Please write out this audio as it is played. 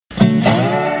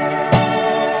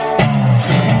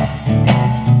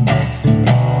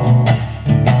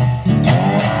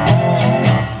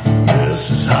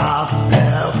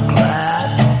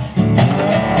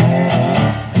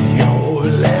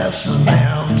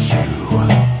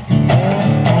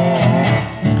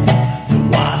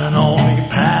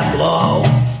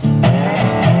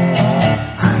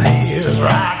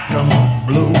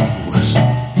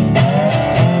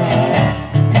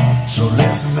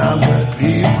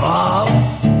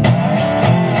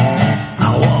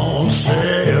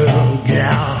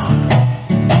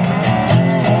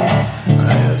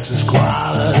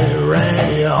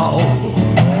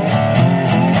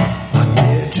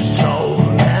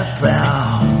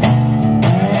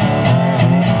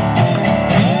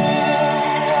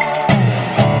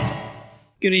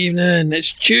Good evening,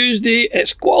 it's Tuesday,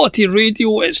 it's Quality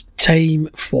Radio, it's time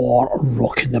for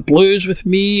Rockin' the Blues with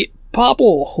me,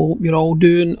 Pablo. Hope you're all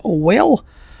doing well.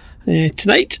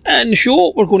 Tonight in the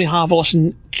show we're going to have a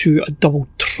listen to a double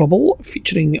trouble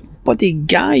featuring Buddy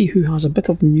Guy, who has a bit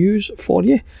of news for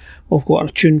you. We've got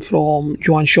a tune from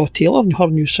Joanne Shaw Taylor and her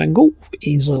new single. We've got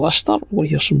Ainsley Lister, we're going to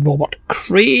hear some Robert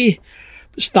Cray.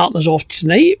 Starting us off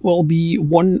tonight will be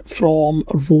one from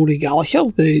Rory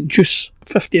Gallagher. The Juice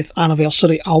 50th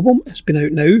anniversary album has been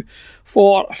out now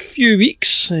for a few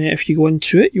weeks. If you go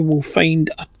into it, you will find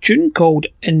a tune called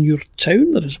In Your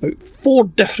Town. There is about 4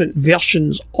 different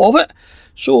versions of it,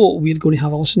 so we're going to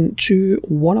have a listen to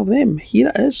one of them.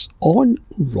 Here it is on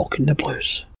Rockin' the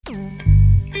Blues. Okay.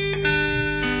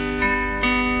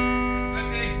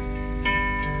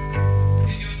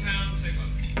 In Your Town, take one.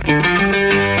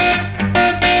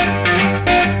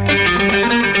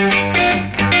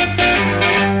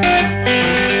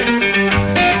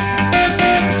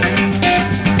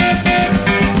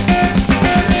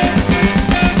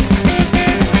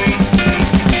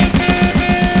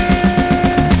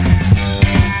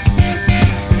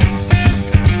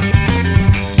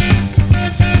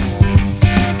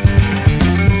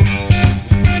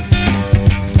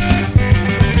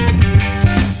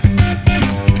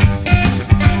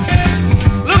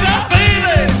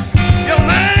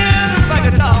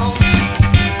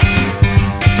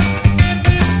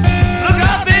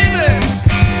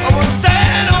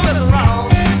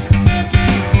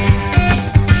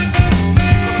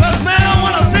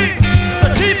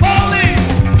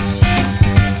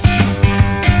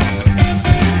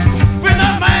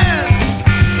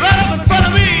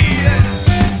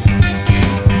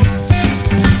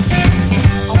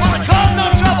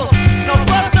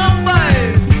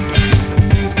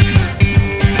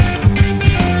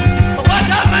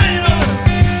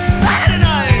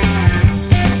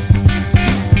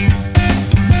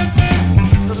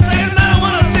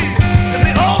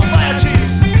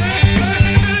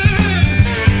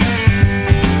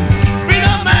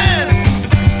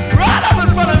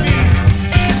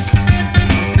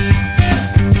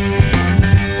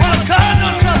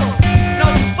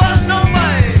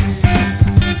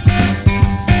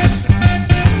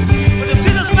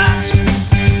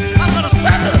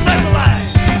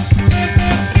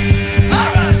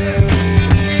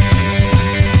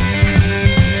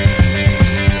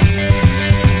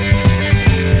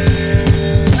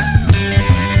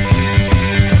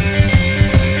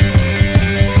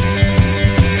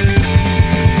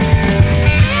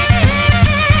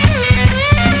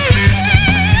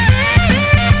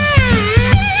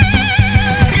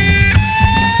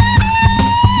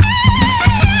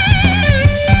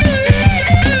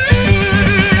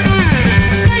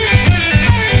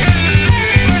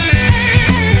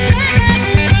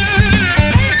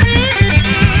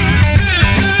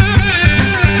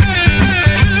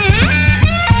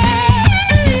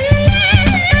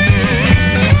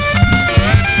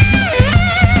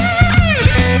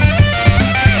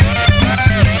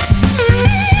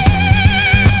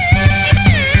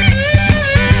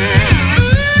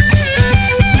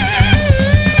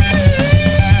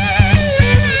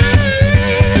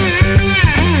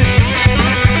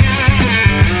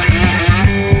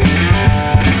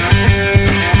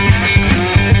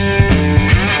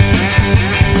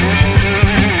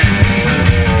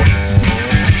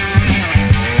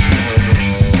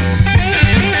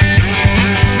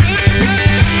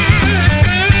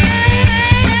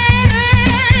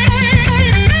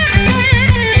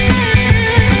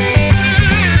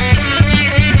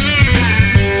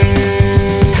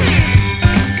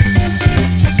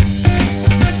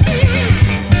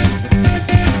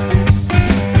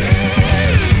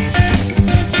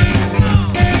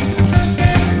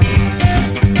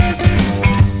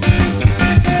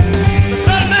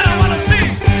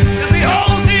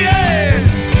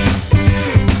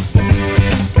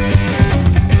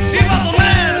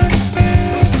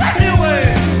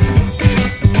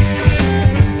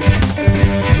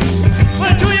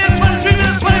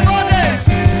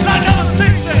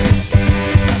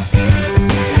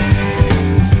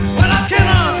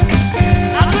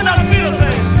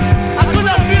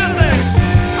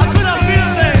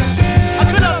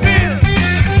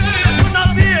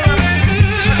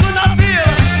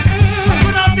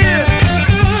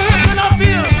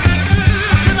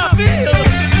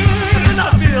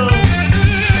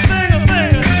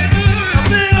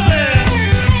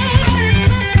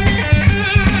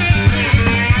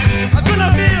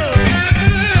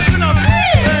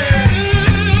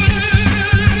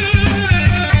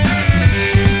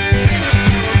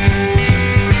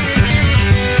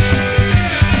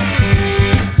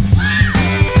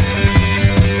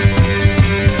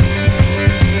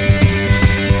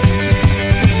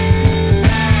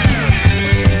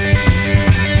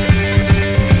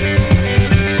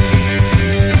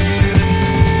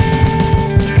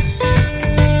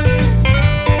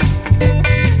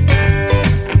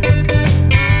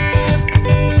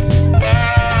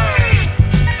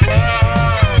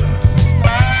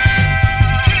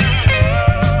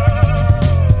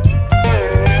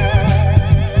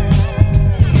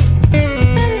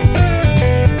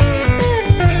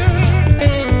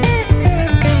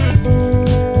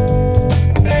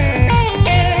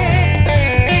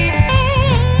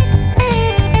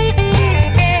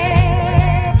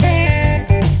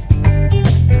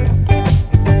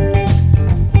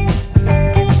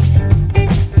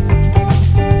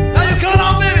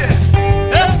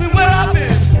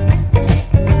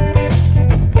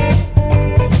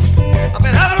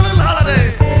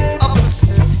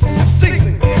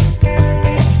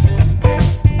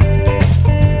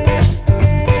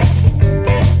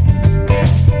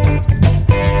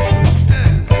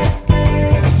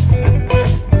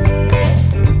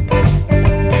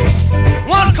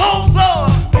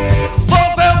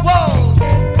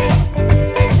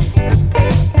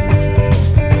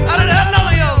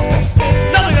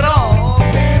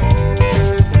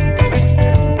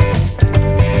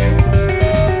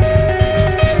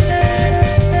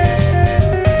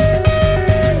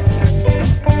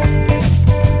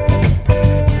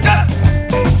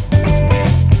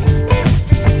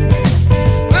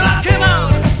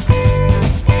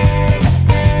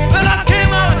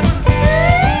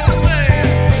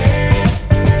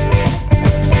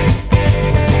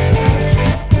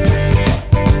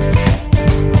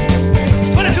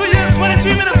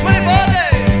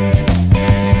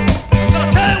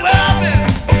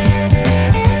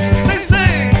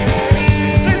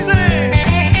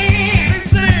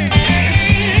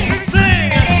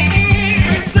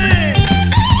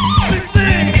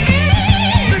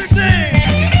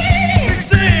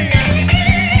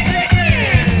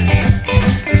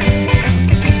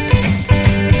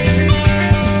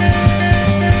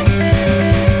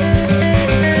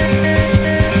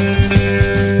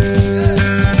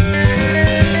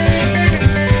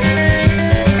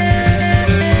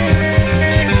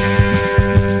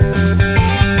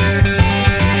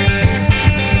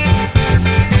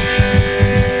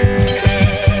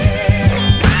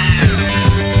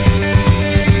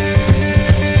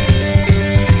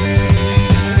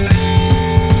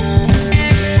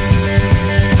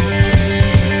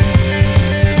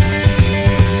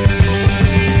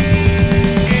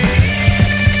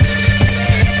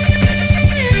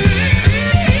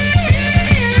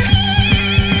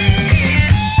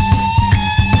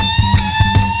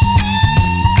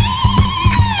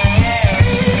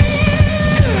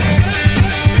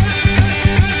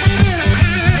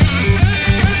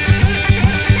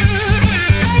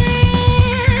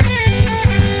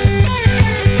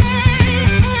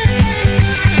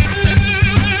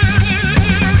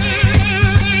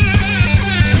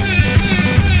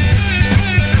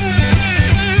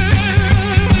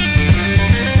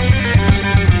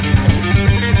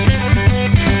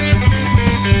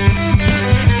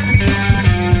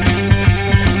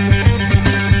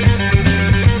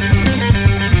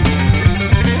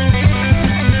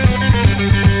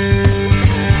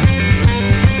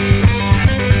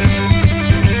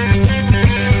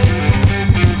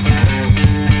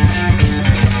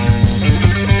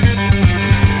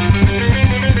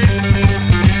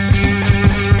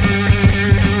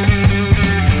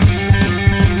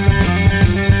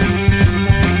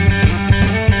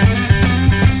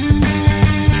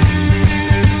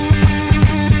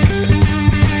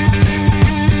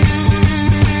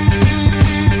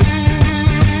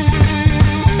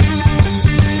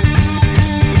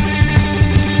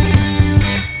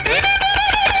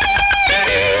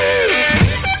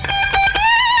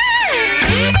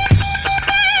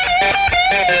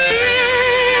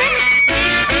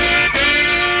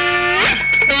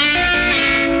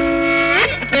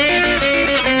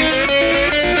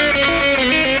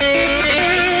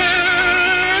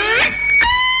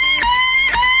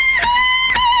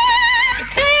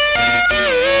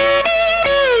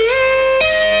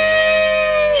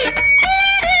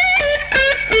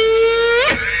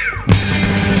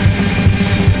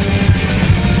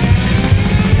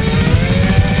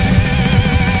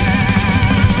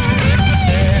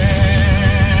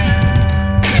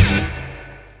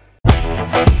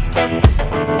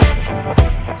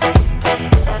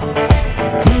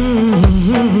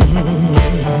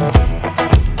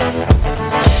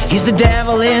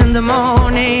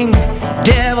 morning,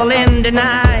 devil in the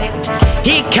night.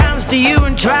 He comes to you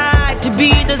and tries to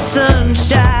be the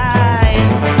sunshine.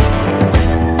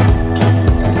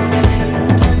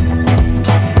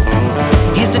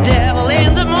 He's the devil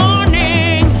in the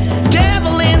morning,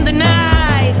 devil in the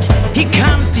night. He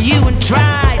comes to you and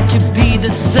tries to be the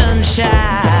sunshine.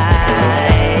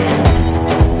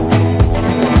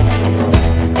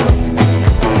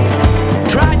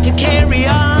 Try to carry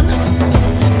on,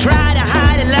 try to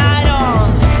hide a light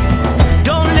on.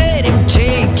 Don't let him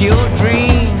take your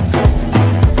dreams.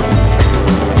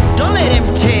 Don't let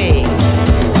him take.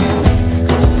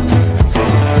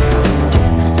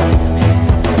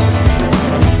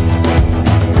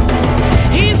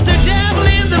 He's the devil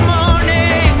in the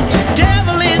morning,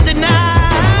 devil in the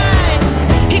night.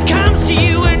 He comes to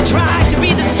you and tries to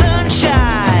be the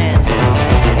sunshine.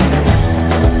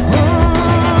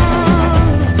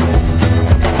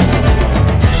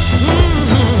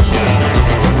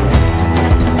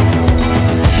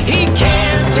 He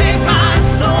can't take my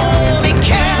soul, he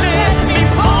can't let me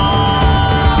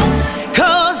fall,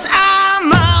 'cause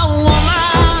I'm a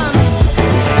woman.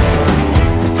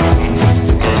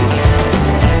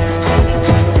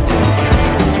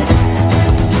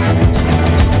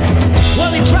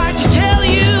 Well, he tried to tell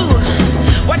you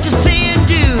what to say and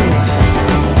do.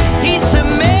 He's a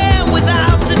man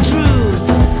without the truth.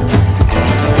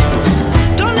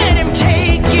 Don't let him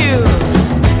take you.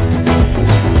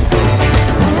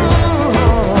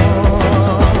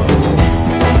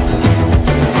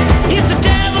 He's the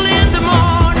devil in the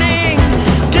morning,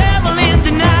 devil in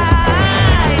the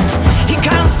night. He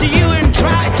comes to you and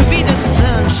tries to be the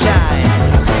sunshine.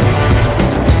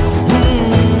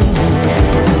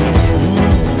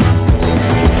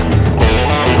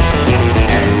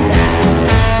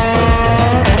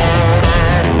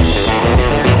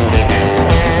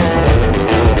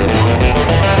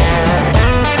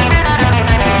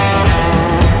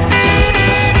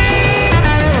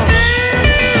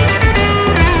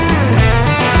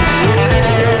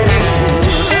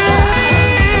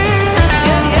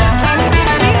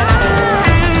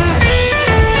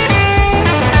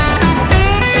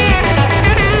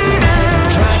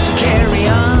 Try to carry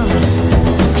on,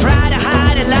 try to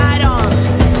hide a light on.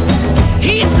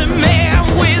 He's a man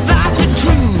without the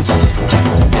truth.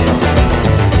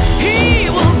 He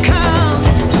will come,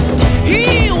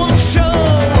 he will show.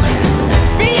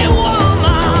 Be a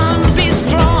woman, be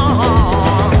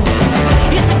strong.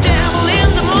 He's the devil in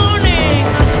the morning,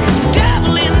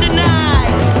 devil in the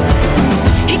night.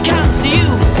 He comes to you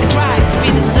and tries to be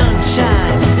the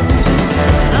sunshine.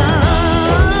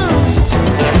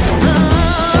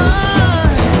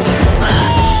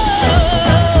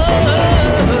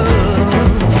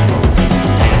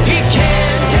 He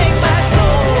can't take my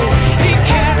soul, he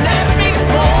can't let me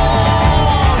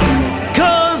fall,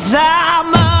 'cause I'm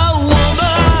a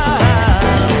woman.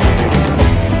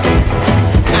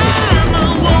 I'm a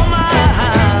woman.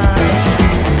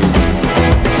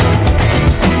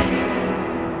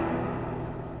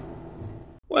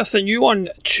 With a new one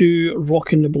to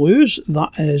Rockin' the Blues,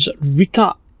 that is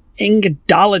Rita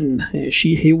Engedalen.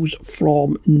 She hails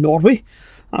from Norway.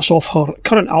 That's off her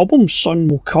current album, Sun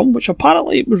Will Come, which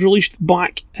apparently was released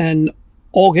back in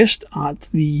August at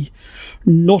the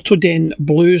Notodden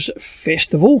Blues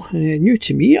Festival. New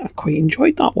to me, I quite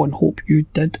enjoyed that one. Hope you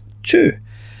did too.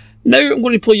 Now I'm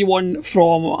going to play you one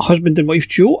from husband and wife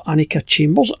duo Annika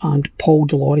Chambers and Paul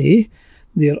Delaurier.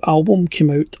 Their album came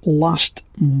out last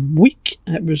week.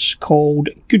 It was called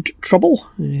Good Trouble,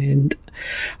 and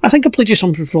I think I played you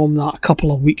something from that a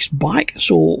couple of weeks back,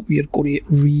 so we're going to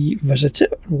revisit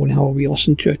it. We're going to have a wee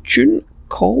listen to a tune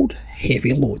called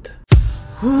Heavy Load.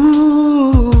 Ooh,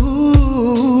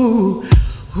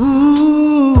 ooh,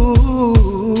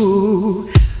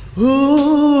 ooh,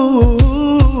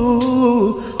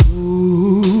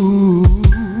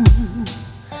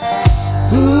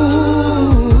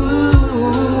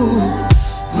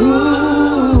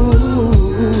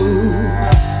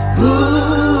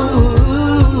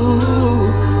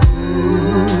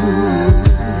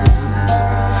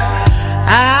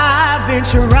 I've been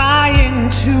trying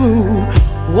to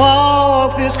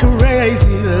walk this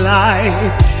crazy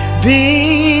life,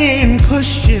 been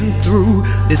pushing through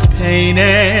this pain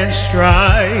and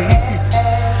strife,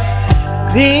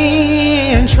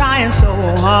 been trying so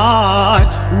hard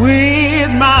with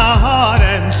my heart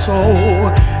and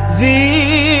soul.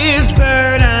 This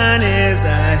burden is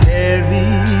a heavy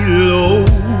load.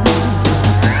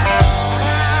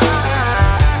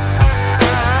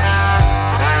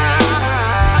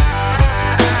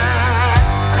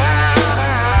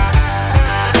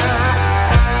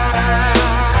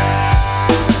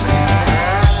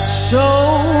 So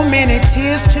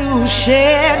tears to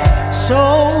shed,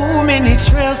 so many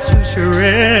trails to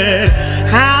tread.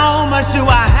 How much do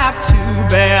I have to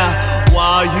bear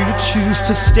while you choose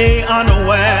to stay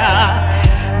unaware?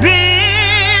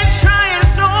 Been trying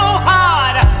so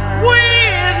hard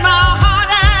with my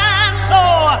heart and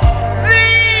soul.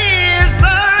 This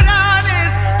burden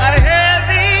is a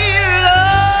heavy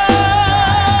load.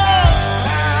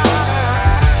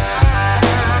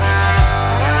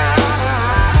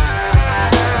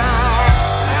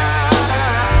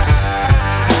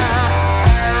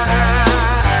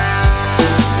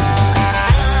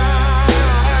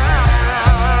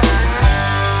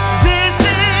 This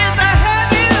is a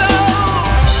heavy load.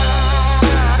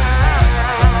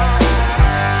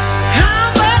 How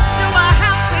much do I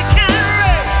have to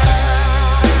carry?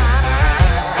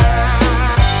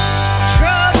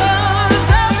 Troubles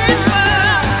of this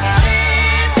world.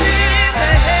 This is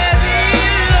a heavy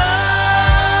load.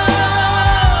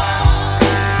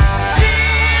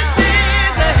 This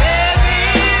is a heavy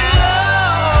load.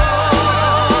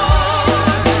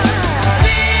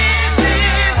 This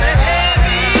is a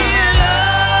heavy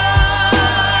load.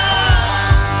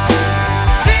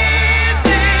 This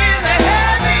is a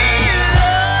heavy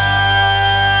load.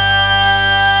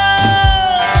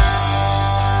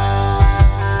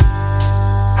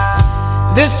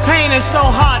 This pain is so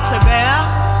hard to bear.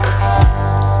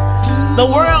 The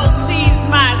world sees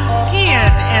my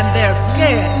skin and they're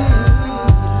scared.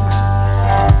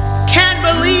 Can't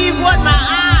believe what my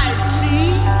eyes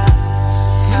see.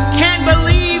 Can't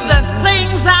believe the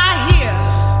things I hear.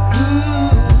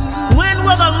 When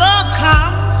will the love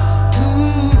come?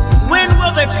 When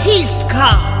will the peace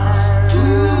come?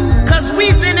 'Cause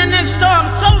we've been in this storm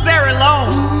so very long.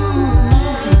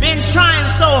 Been trying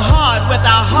so hard with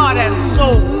our heart and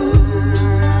soul.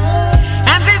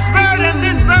 And this burden,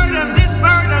 this burden, this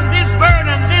burden, this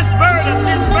burden, this burden,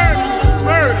 this burden, this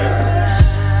burden.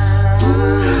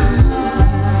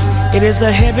 It is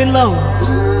a heavy load.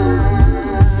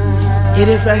 It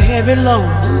is a heavy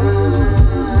load.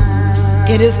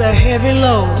 It is a heavy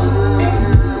load.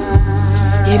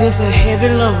 It is a heavy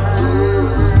load.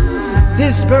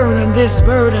 This burden, this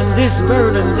burden, this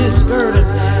burden, this burden,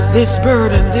 this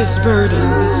burden, this burden,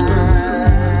 this burden.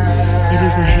 It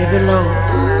is a heavy load.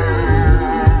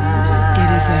 It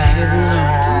is a heavy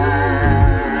load.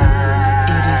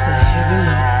 It is a heavy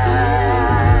load.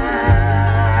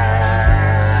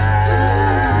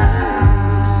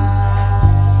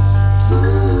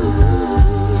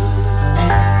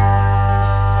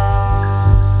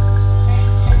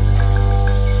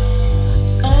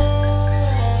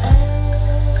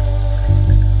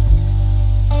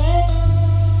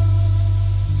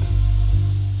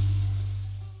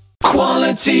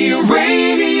 Quality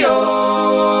Radio.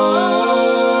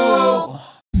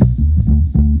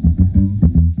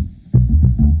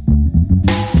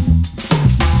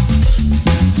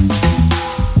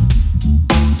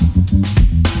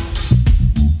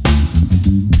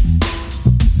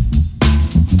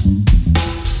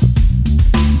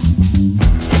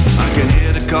 I can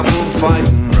hear the couple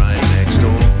fighting right next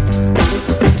door.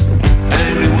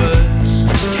 Angry words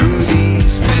through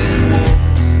these thin walls.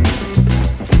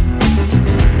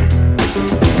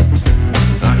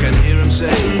 I can hear him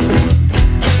say,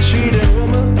 cheating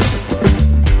woman.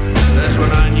 That's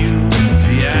when I knew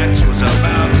the axe was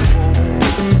about to fall.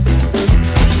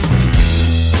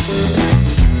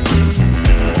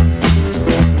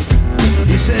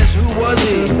 He says, who was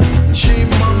he? She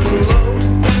mumbled low.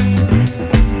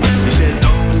 He said,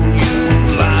 don't you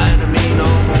lie to me no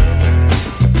more.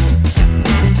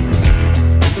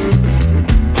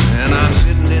 And I'm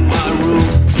sitting in my room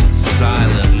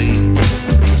silently,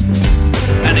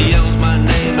 and he yells my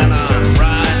name and I'm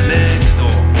right next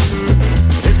door.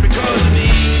 It's because of me.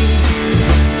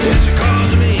 It's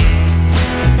because of me.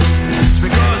 It's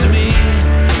because of me.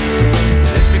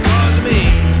 It's because of me.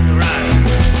 Right.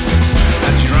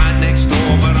 And she's right next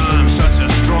door, but I'm such a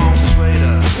strong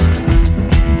persuader.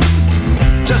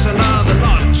 Just another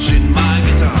notch in my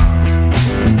guitar.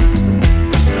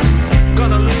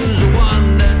 Gonna lose the one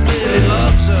that really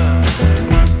loves her.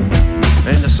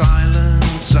 In the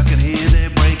silence, I can hear their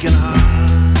breaking heart.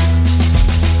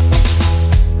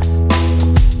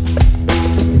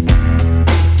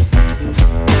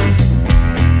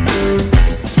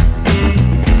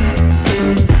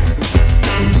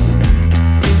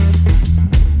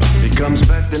 He comes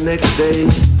back the next day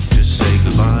to say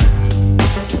goodbye.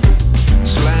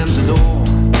 Slams the door,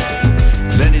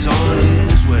 then he's on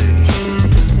his way.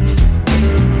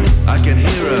 I can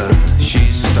hear her,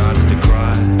 she starts to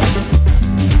cry.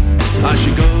 I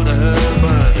should go to her,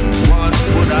 but what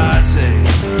would I say?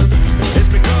 It's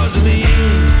because of me.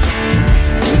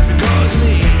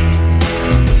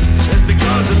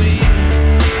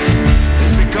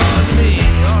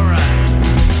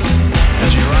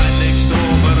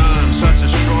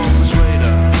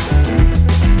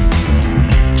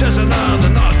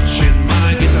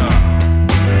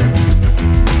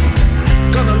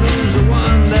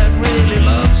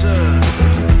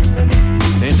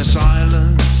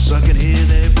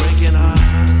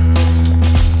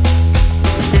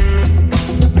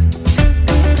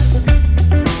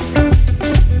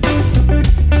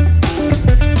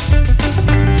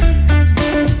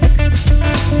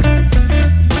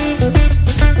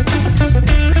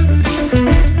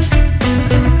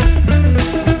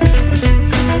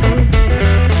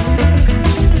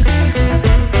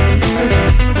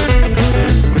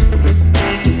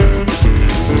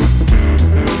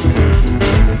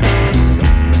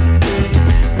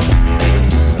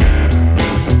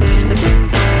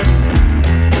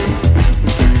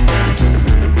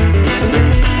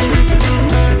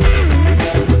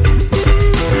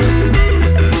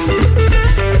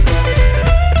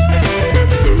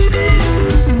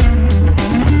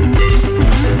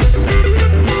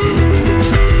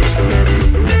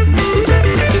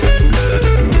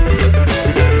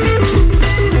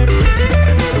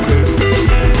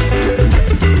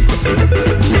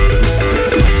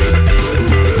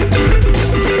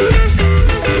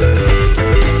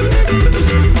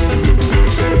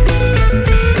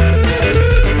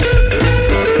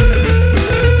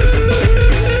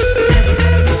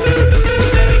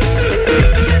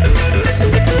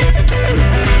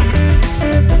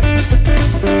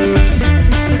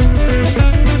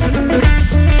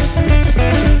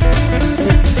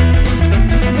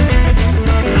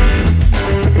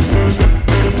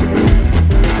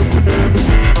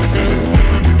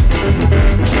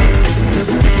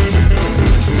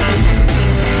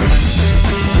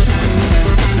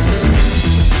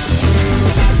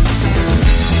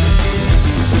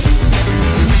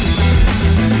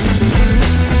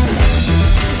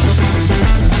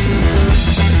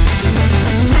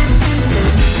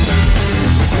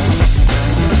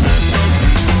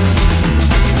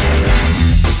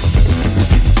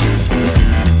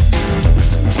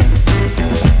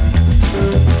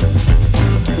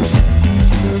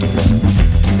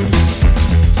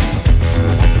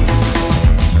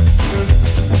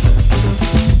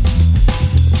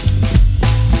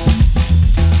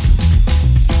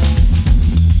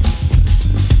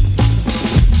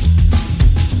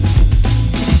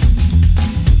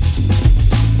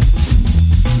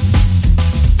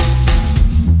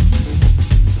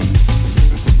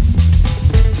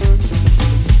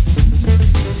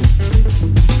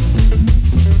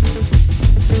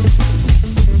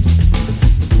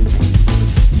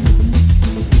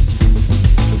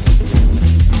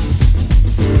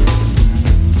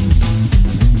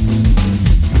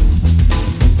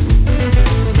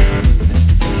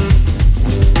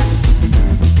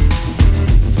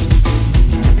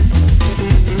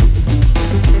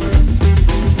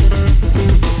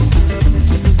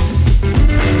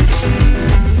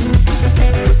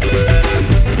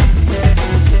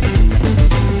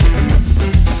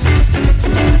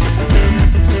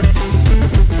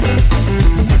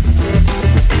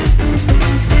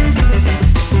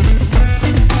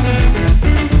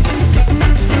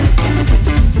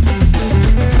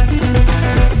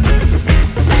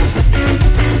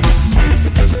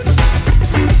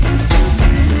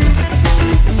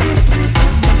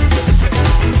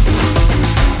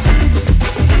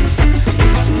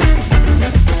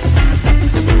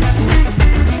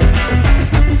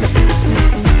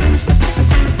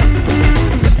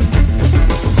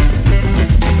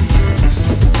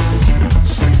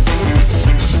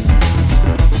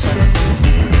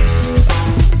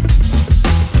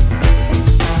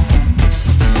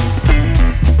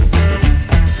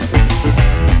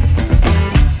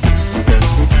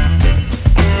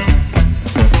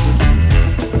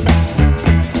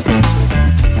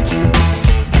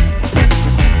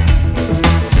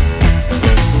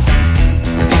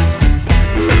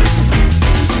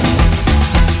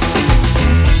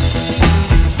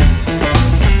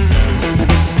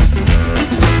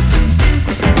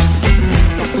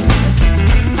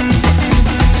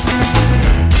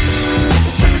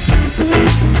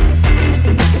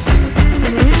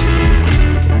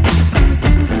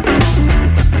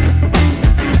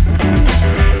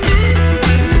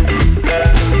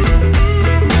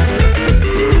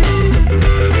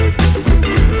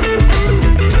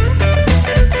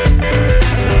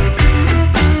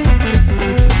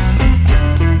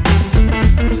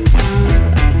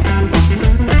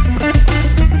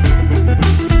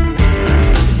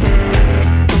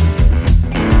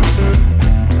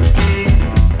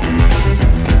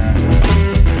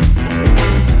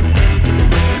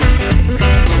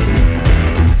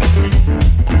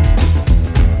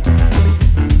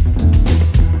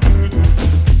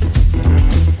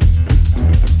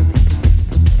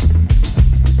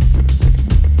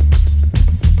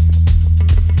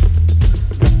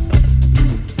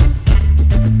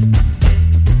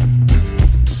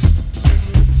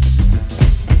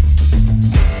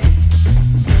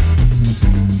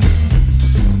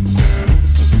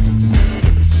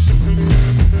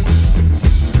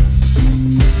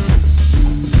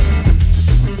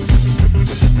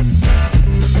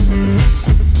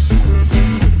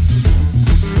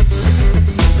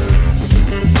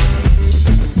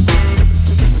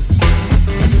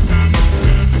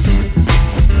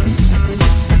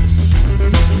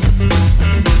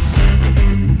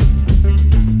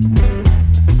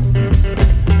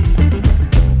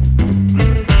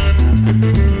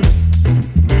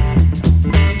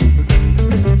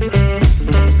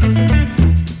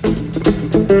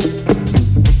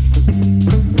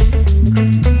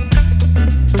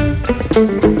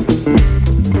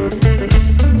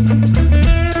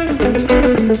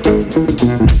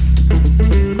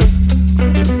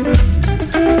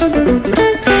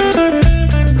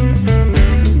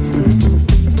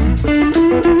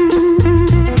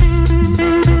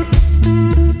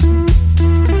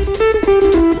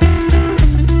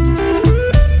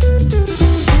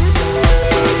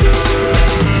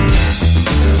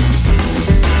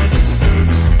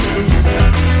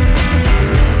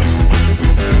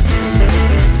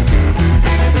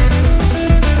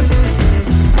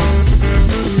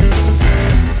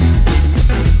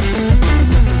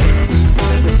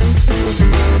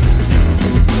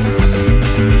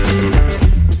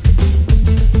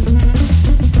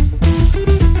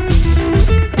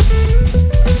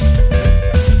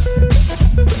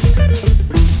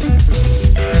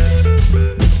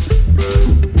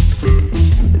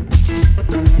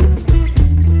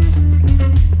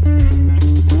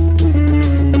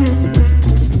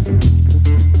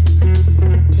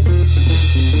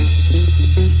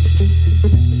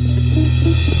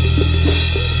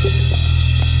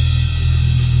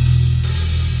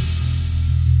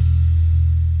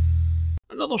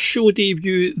 Another show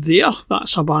debut there.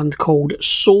 That's a band called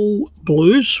Soul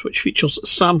Blues, which features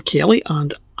Sam Kelly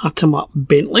and Atama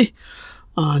Bentley,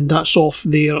 and that's off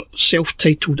their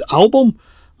self-titled album.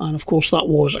 And of course that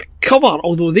was a cover,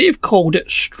 although they've called it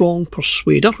Strong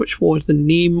Persuader, which was the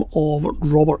name of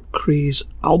Robert Cray's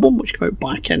album, which came out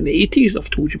back in the 80s.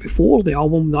 I've told you before, the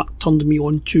album that turned me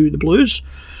on to the blues.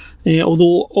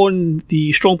 Although on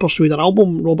the Strong Persuader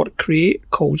album, Robert Cray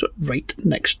calls it Right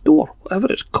Next Door.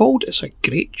 Whatever it's called, it's a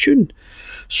great tune.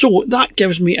 So that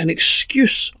gives me an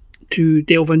excuse to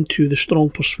delve into the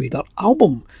Strong Persuader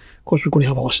album, because we're going to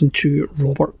have a listen to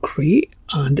Robert Cray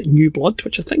and New Blood,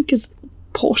 which I think is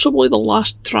possibly the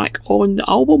last track on the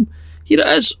album. Here it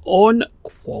is on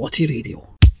Quality Radio.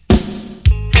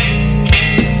 Thank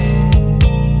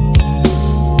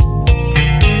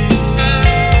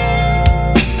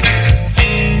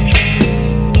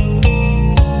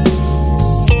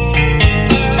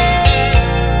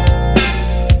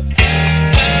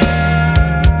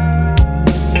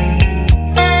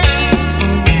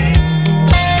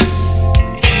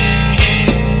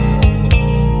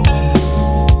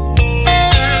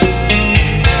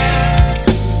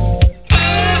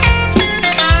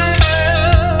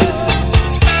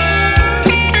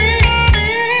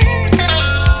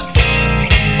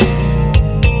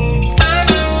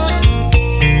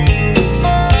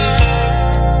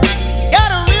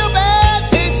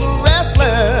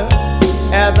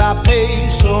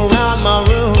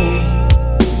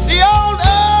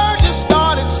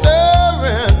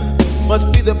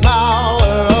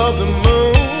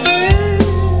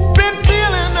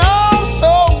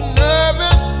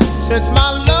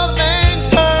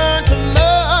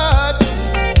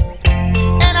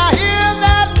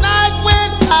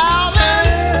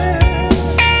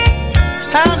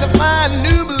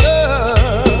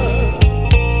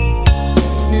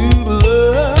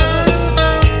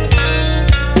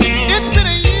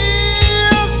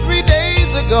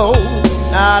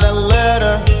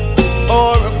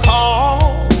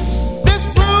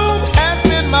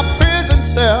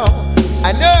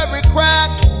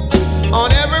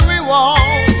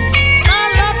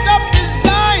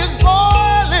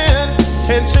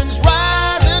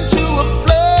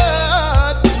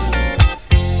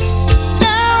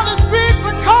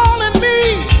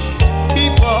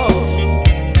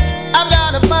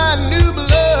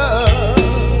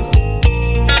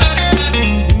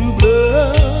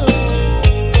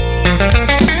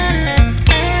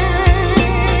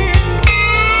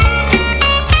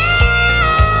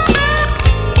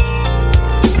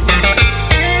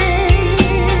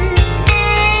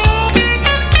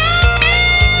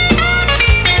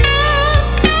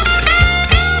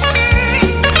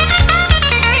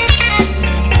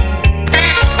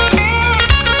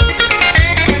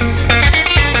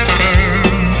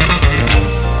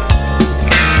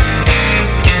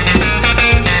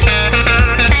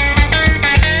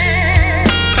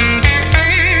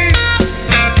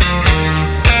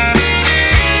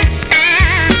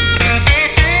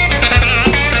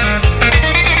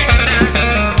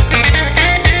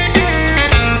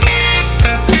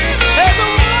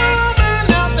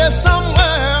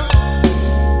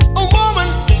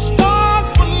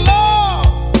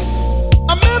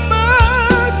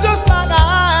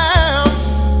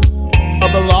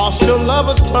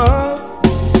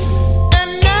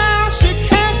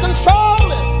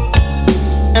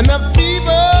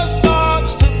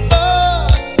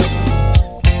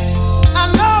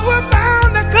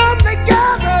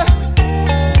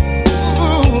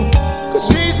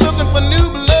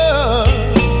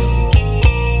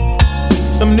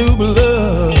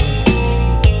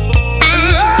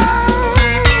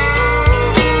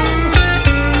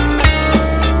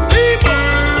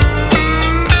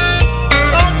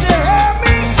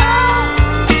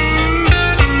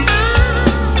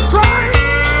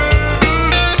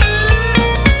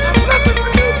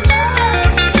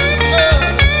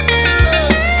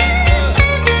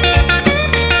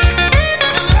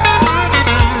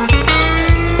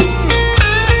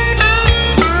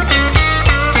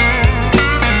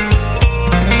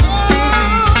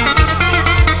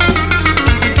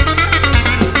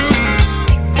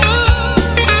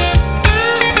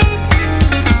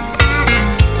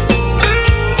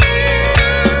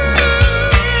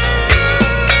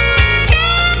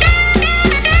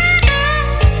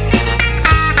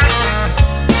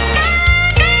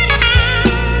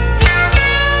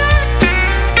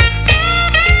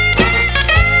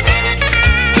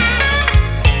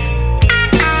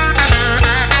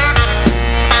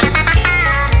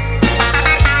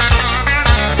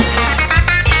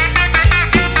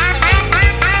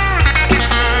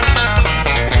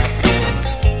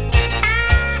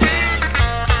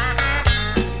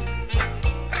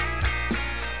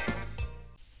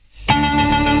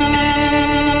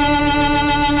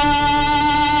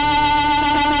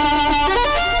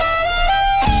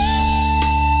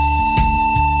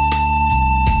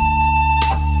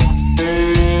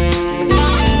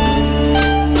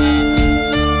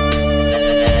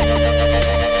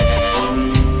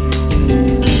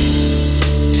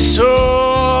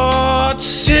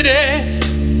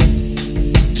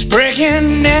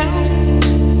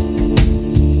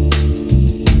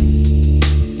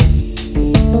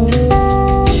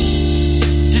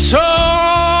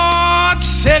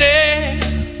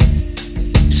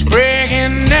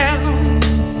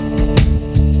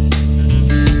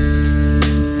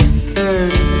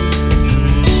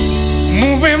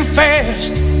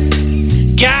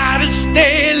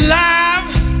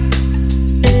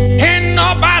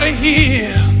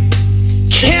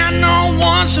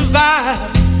one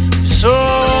survived this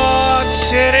old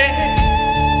city.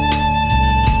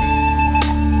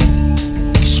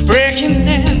 It's breaking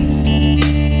down.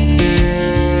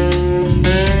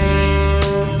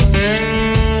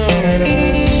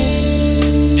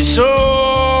 This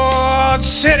old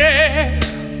city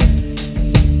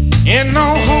ain't no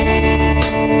home.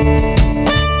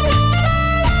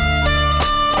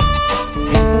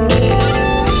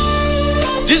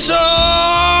 This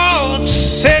old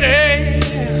city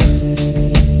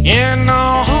ain't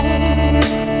no home.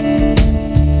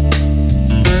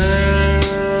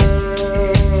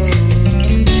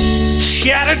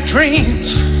 Shattered dreams,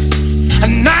 a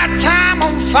nighttime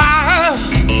on fire.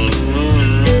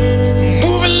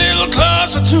 Move a little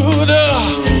closer to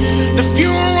the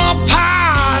funeral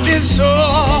pyre. This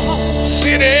old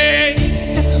city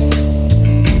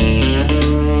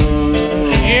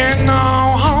ain't no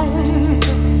home.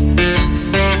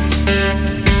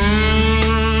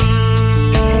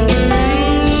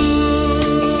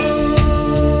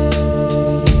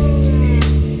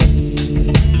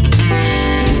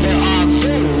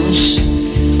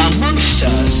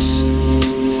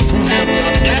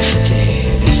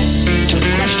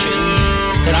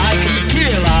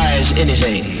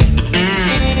 Anything.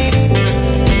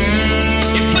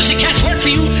 If pussycats work for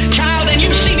you, child, then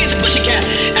you see me as a pussycat,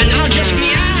 and I'll just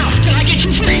meow till I get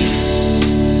you free.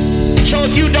 So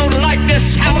if you don't like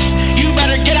this house, you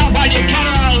better get out while you can,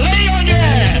 or I'll lay on your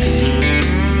ass.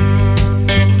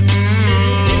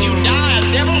 If you die a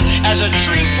devil, as a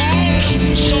tree falls,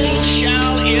 so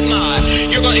shall it lie.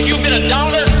 If you've been a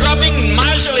dollar grubbing,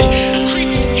 miserly creep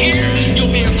here,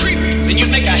 you'll be a creep, and you'd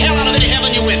make a hell out of any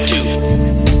heaven you went to.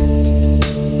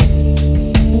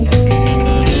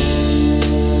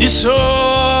 This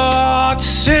old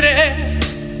city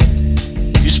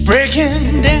is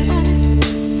breaking down.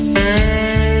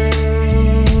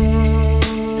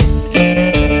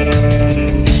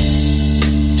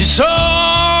 This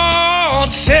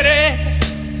old city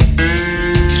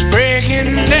is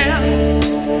breaking down.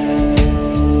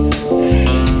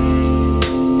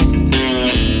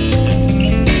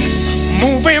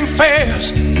 Moving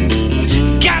fast,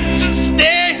 got to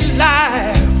stay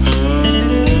alive.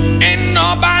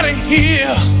 Nobody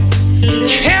here,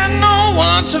 can no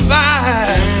one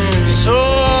survive this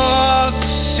old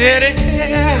city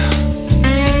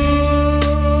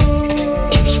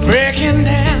keeps breaking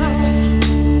down.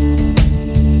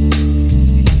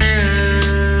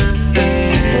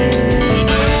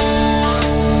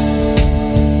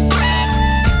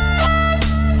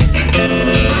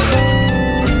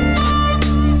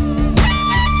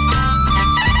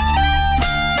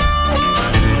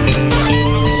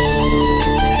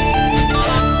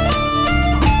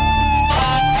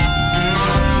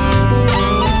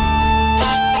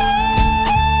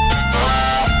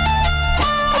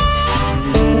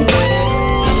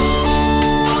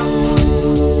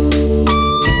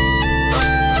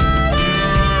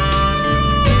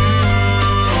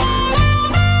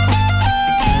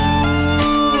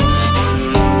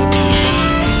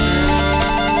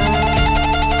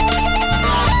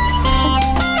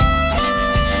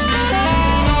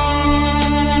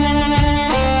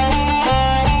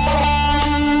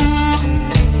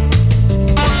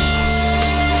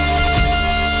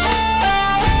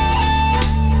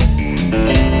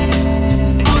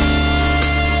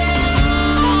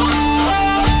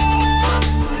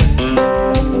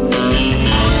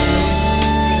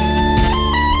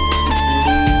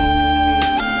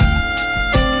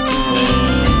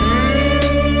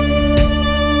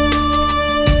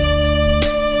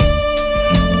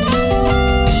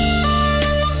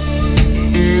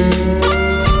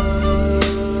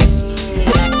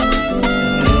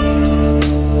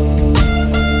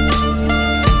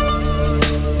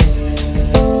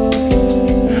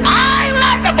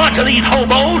 These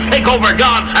hobos take over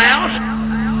God's house.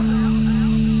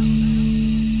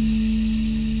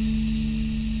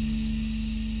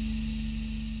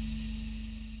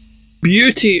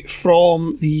 Beauty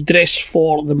from the Dress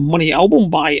for the Money album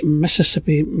by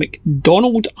Mississippi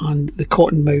McDonald and the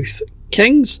Cottonmouth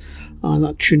Kings, and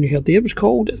that tune you heard there was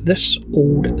called This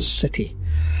Old City.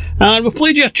 And we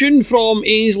played you a tune from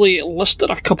Ainsley Lister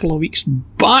a couple of weeks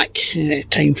back.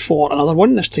 Time for another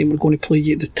one. This time we're going to play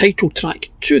you the title track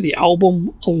to the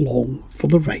album, Along for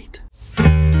the Ride.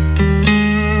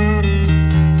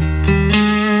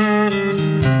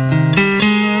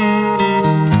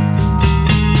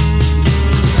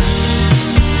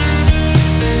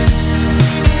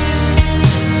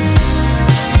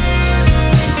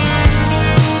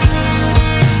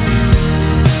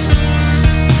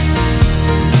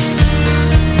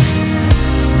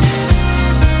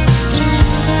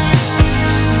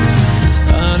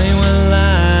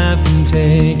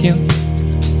 taking.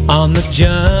 On the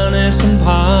journey, some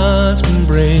hearts can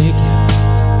break you.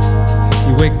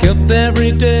 You wake up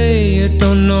every day, you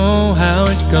don't know how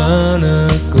it's gonna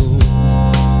go.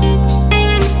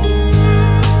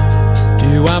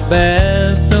 Do our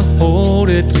best to hold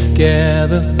it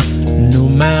together. No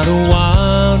matter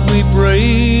what, we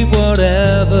brave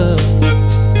whatever.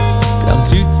 Come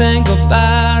to think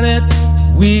about it,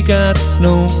 we got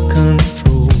no control.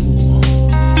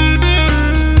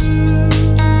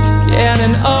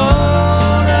 Getting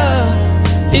older,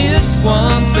 it's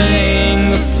one thing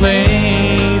that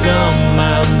plays on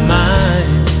my mind.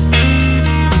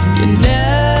 You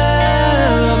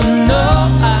never know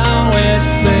how it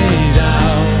plays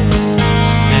out,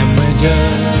 and we're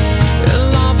just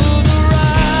along for the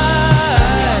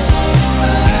ride,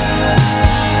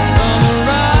 on the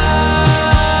ride.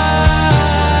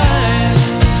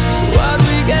 What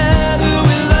we gather,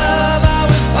 we love how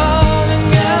we fall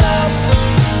together.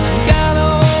 Gotta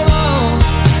hold on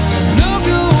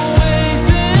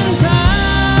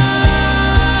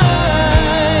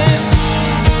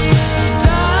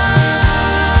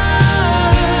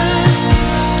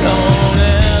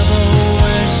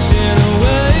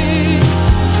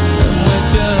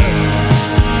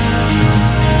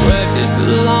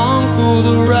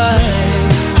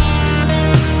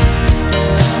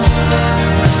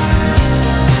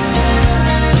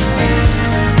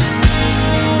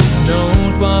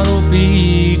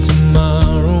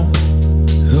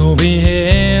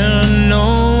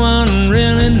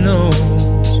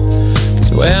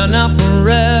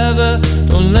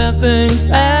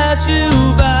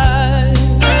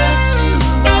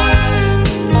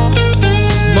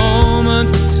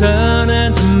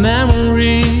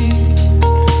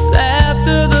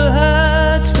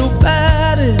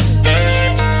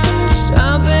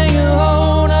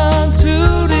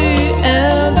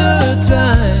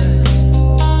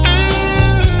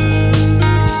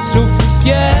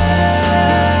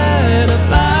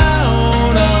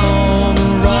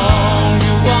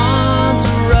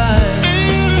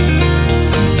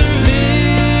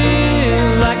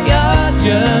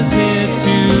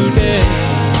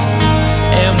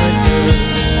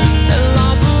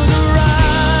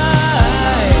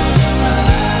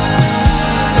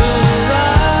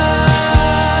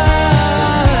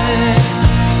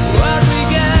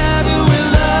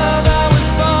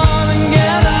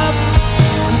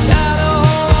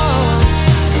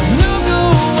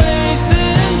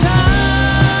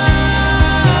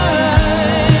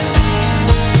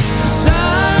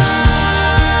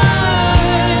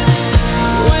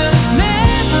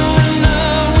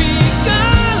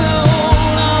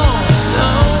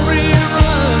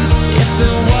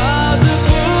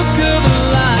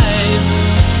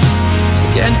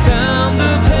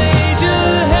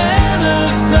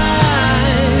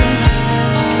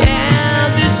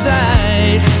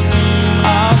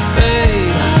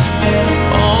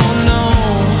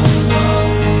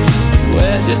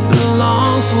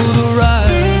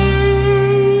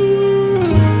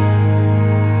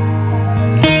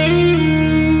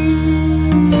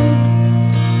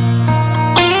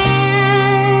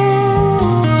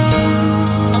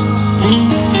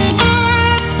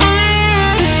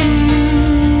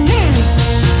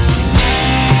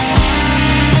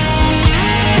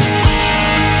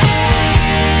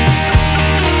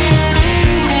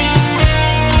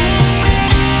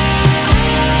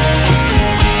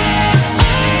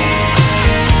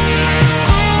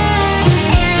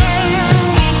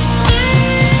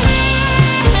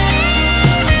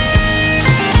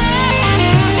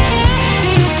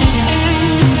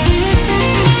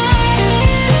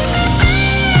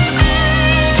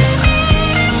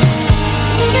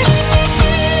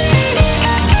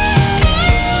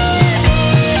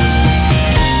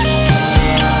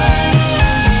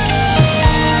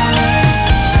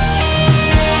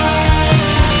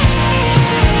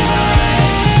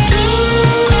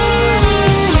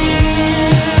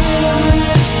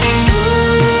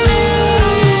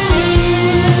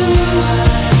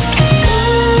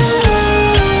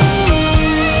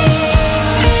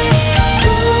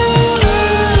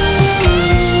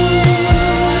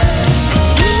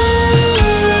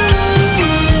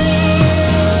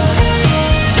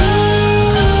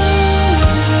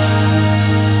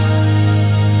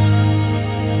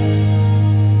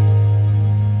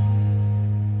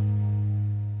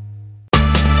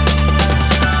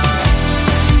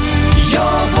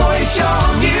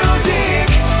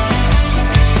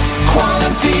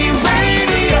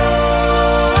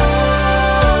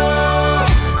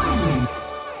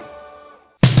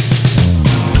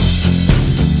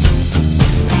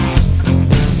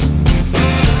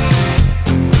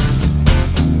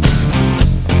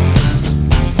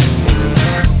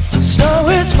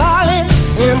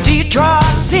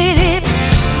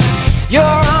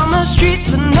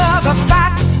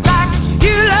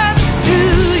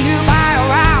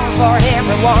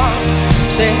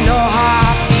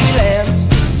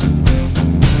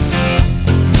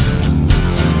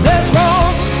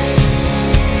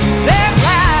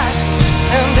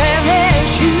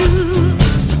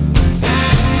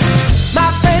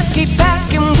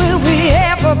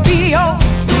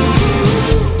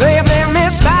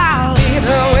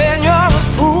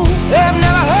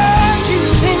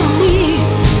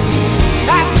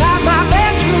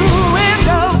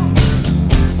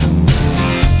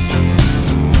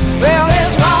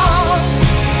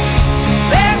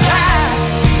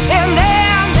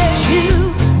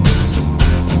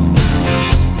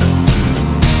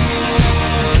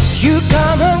You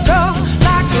come and go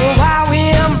like the wild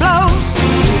wind blows.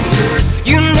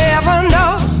 You never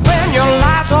know when your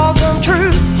lies all come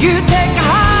true. You take a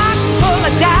heart full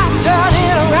of doubt, turn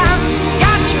it around,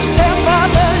 got yourself a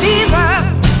believer.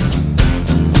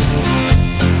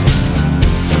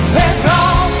 There's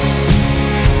wrong,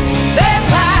 there's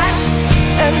right,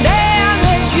 and then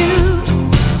there's you.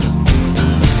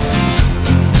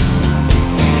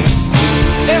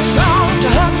 It's wrong to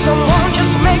hurt someone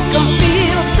just to make them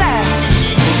feel sad.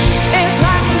 It's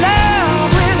right to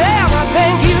love with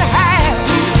everything you have.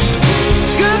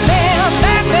 Good man,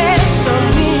 bad man, some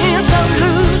win, some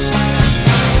lose.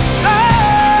 Oh,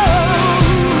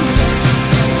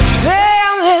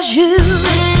 then there's you.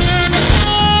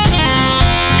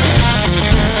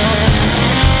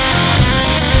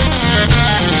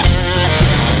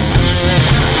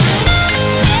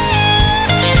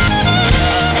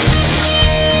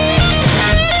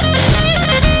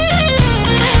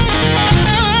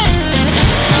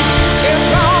 It's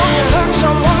wrong to hurt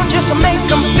someone just to make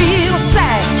them feel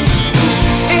sad.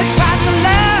 It's right to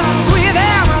love with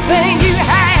everything you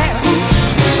have.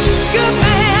 Good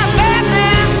man, bad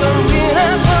man, some win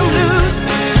and some lose.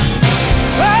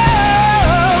 Oh,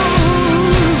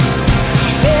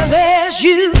 then there's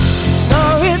you.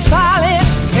 Snow is falling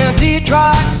in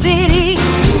Detroit City.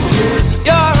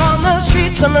 You're on the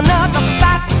streets of another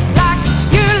fight like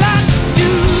you like to do.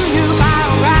 You buy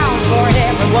around for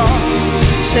everyone.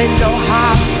 Say no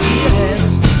hard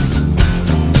feelings.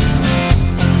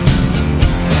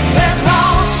 There's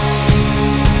wrong,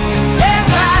 there's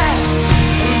right,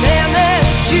 and then there's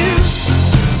you.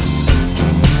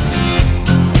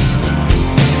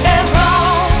 There's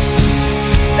wrong,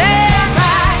 there's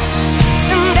right,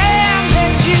 and then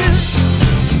there's you.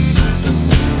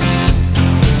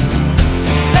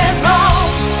 There's wrong,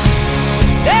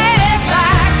 there's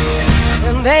right,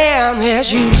 and then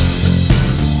there's you.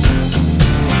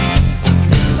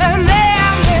 And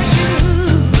then there's you.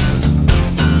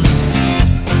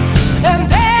 And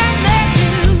then there's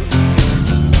you.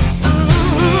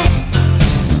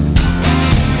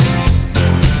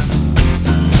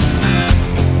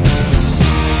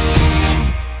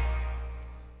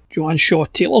 Joanne Shaw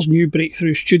Taylor's new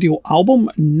breakthrough studio album,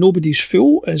 Nobody's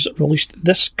Fool, is released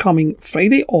this coming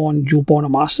Friday on Joe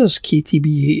Bonamassa's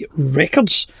KTBA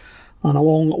Records, and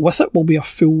along with it will be a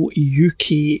full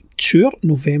UK tour,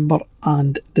 November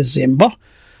and December.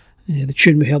 The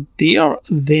tune we heard there,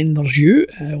 Then There's You,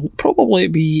 will probably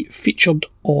be featured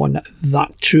on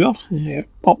that tour.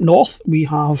 Up north we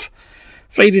have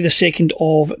Friday the 2nd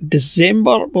of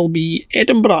December will be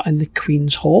Edinburgh in the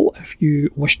Queen's Hall if you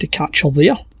wish to catch her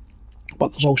there.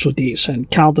 But there's also dates in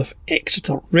Cardiff,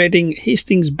 Exeter, Reading,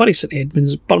 Hastings, Bury St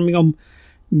Edmunds, Birmingham,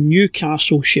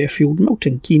 Newcastle, Sheffield,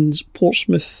 Milton Keynes,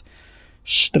 Portsmouth,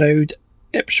 Stroud,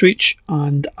 Ipswich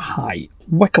and High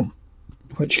Wycombe.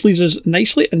 Which leads us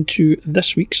nicely into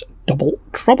this week's Double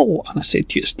Trouble. And I said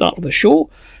to you at the start of the show,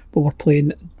 we were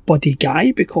playing Buddy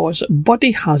Guy because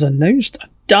Buddy has announced a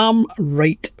damn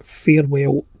right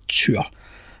farewell tour.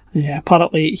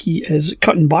 Apparently he is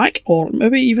cutting back or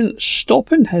maybe even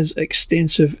stopping his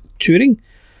extensive touring.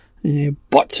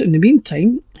 But in the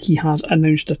meantime, he has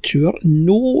announced a tour.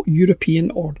 No European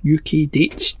or UK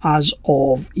dates as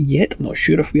of yet. I'm not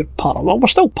sure if we're part of... Well, we're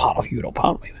still part of Europe,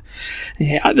 aren't we?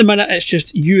 At the minute, it's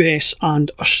just US and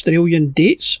Australian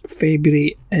dates.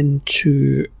 February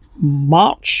into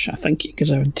March. I think it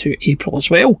goes out into April as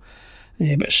well.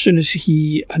 But as soon as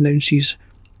he announces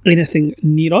anything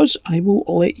near us, I will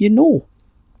let you know.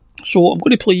 So I'm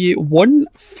going to play you one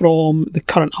from the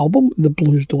current album, The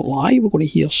Blues Don't Lie. We're going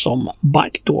to hear some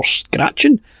backdoor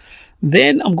scratching.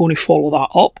 Then I'm going to follow that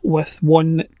up with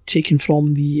one taken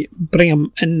from the Bring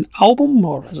 'Em In album,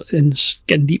 or is it in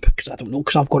Skin Deep? Because I don't know,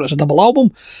 because I've got it as a double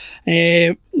album.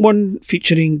 One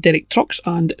featuring Derek Trucks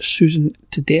and Susan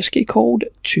Tedeschi called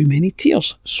Too Many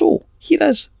Tears. So here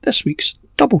is this week's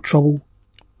Double Trouble,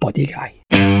 Buddy Guy.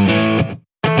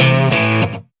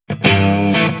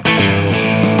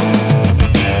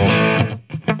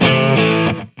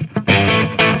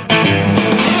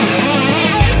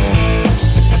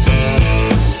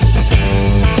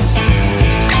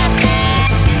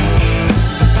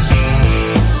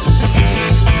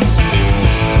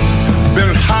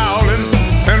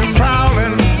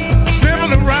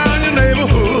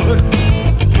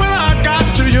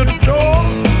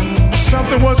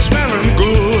 Something was smelling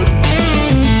good.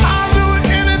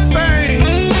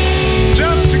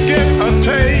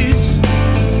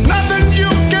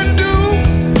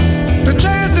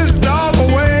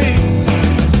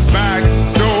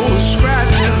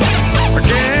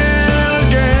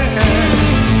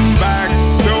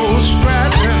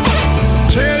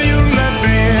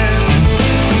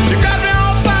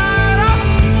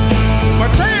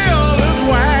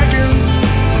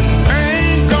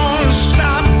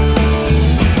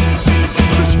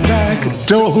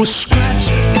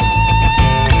 scratching.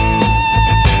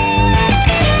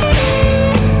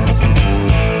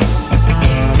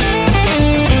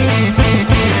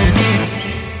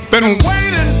 Been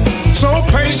waiting so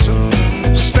patient,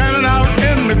 standing out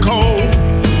in the cold,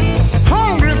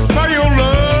 hungry for your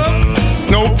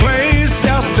love, no place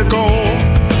else to go.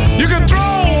 You can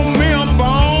throw me a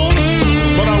bone,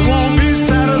 but I won't be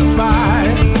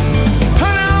satisfied.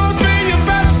 Honey, I'll be your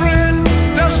best friend,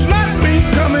 just let me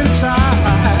come inside.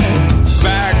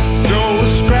 Back door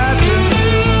scratching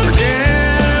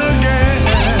again and again.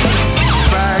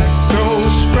 Back door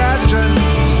scratching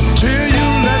till you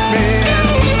let me in.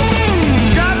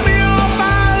 Got me all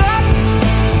fired up,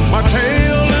 my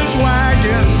tail is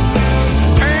wagging,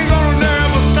 ain't gonna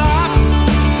never stop.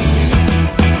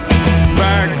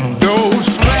 Back door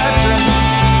scratching.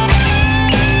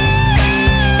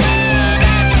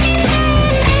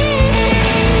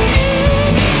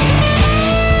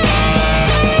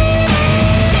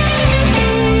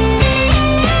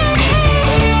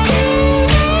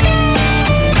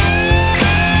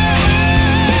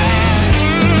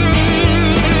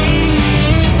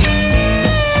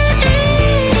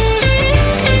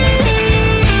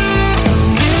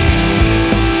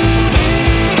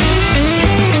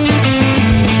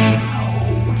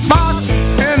 Fox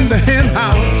in the hen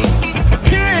house,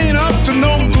 he ain't up to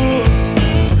no good.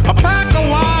 A pack of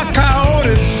wild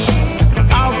coyotes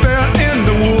out there in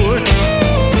the woods.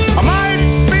 I might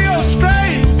be a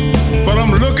stray, but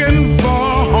I'm looking for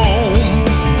a home.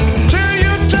 Till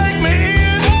you take me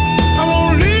in, I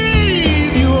won't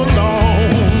leave you alone.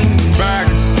 Back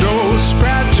door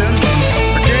scratching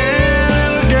again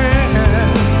and again.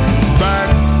 Back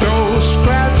door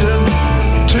scratching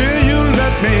till you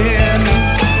let me in.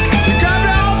 You got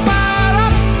me all fired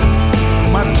up,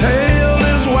 my tail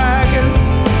is wagging,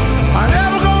 I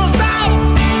never gonna stop.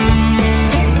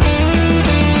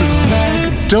 This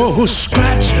back door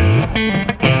scratching.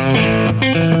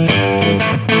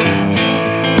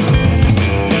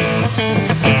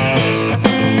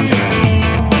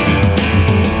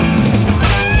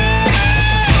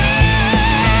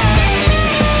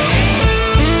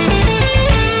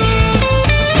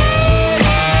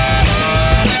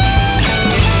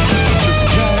 This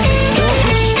back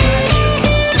door scratching.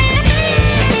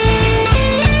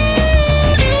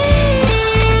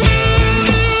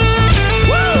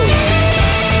 Woo!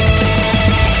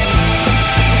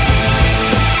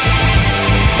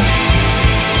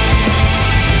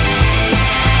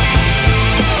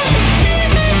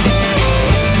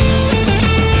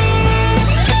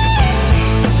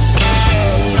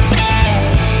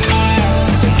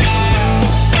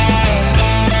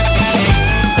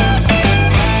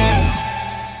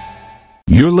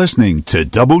 You're listening to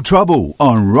Double Trouble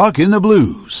on Rockin' the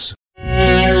Blues.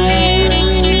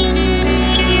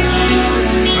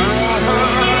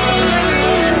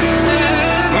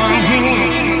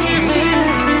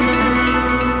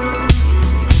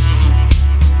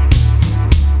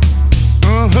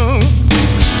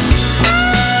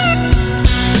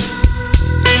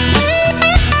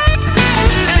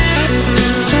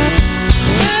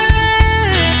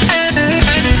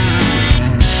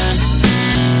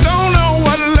 Don't know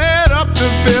what led up to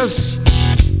this.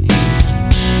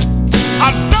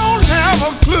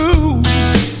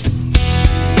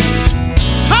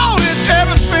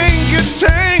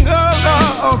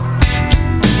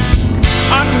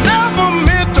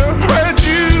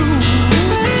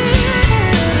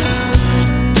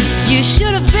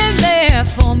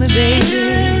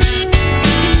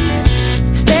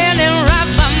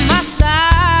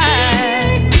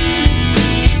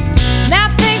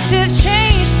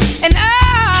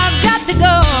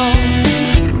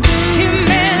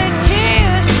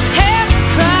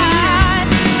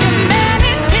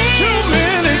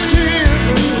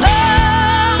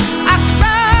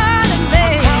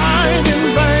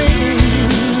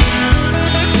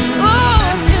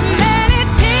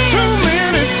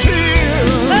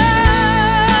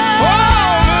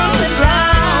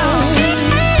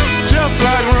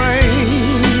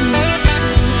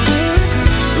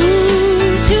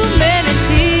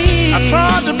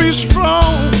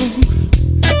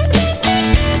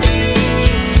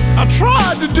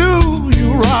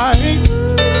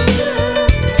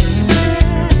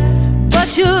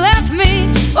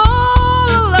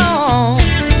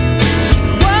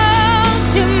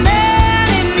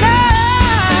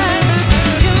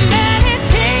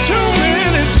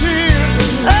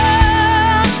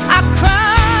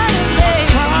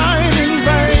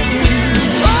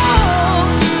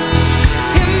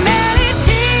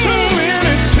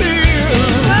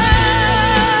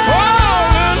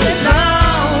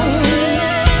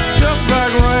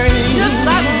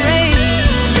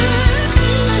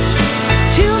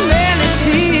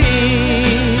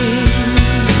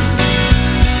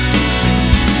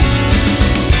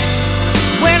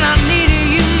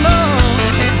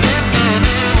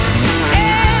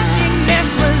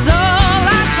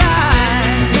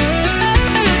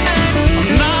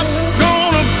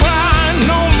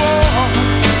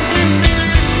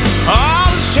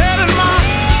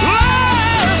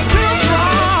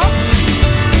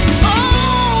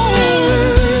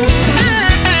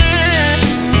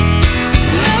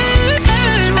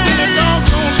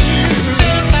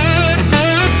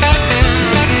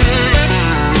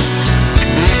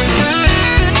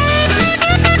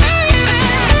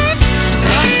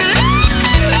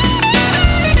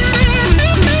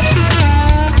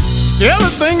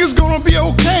 is gonna be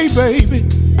okay, baby.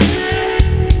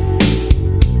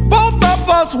 Both of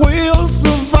us will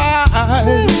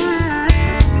survive.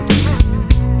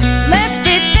 Let's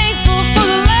be thankful for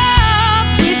the love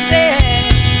we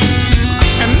shared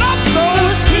And not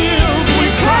those tears we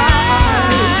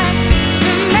cried.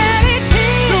 Too many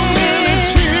Too many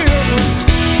tears tears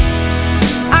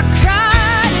I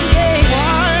cried today.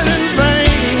 crying in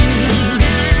vain.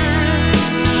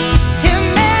 Too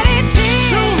many tears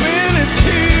Too many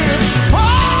tears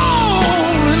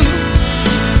falling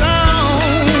down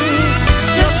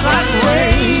just like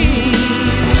rain.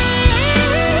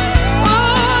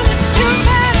 Oh, it's too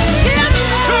many tears.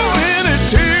 Too many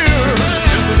tears.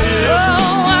 Yes, it is.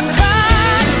 Oh, I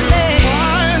cried today.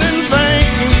 Crying in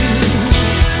vain.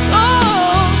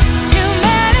 Oh, too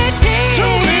many tears.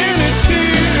 Too many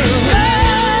tears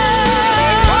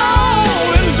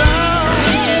falling down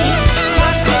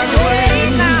just like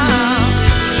rain.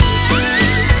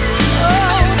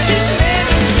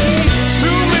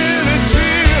 Too many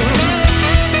tears.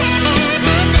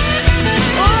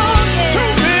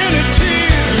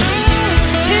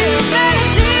 Too many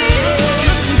tears.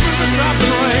 Listen to the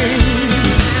dropping rain.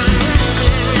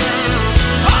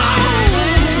 Oh,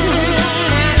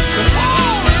 the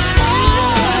falling,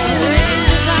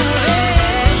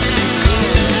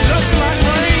 just like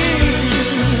rain.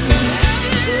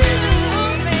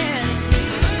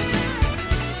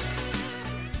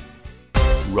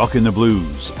 Rockin' the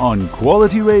Blues on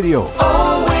Quality Radio.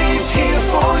 Always here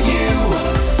for you.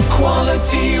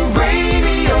 Quality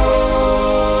Radio.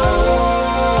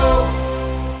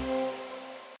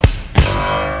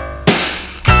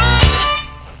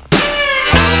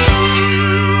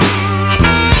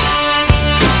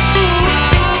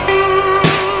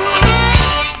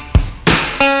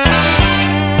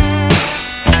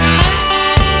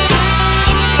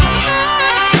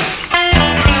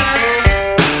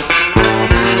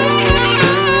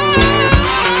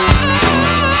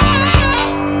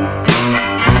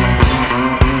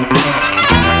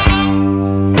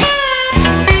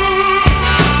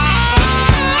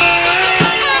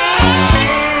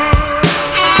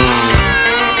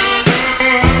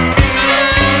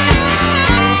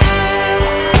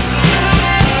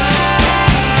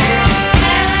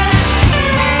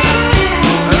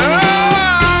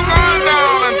 I'm going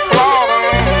down in Florida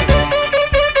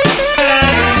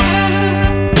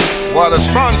where the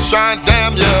sunshine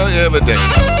damn near every day.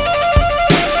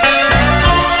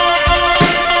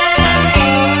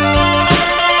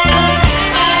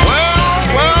 Well,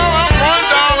 I'm going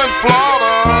down in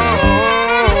Florida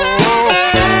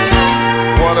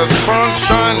where the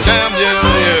sunshine damn near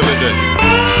every day.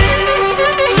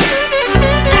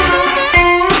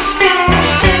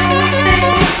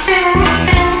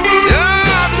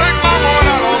 Yeah, I take my woman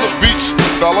out on the beach,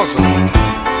 fellas, and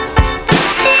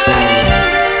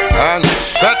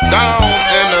sit down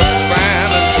in the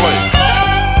sand and play.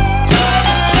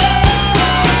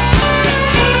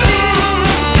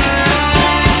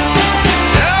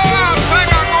 Yeah, I think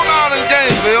I go down in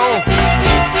Gainesville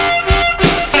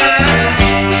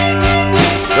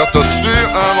just to see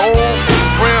an old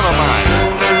friend of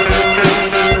mine.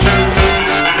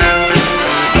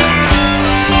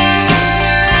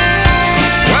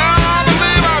 Well, I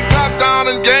believe I dropped down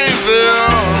in Gainesville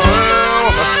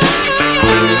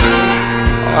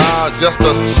just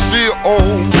to see an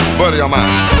old buddy of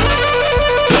mine.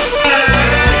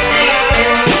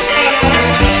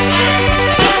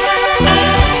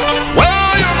 Well,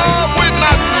 you know, if we're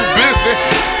not too busy,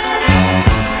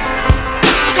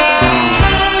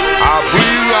 I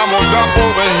believe I'm gonna drop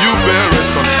over in Newberry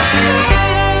sometime.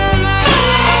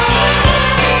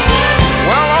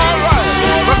 Well, all right,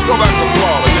 let's go back to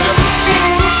Florida, yeah?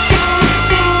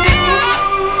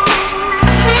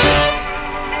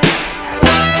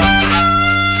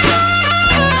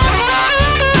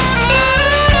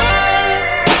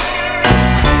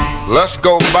 Let's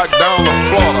go back down to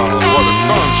Florida where the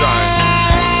sun shines.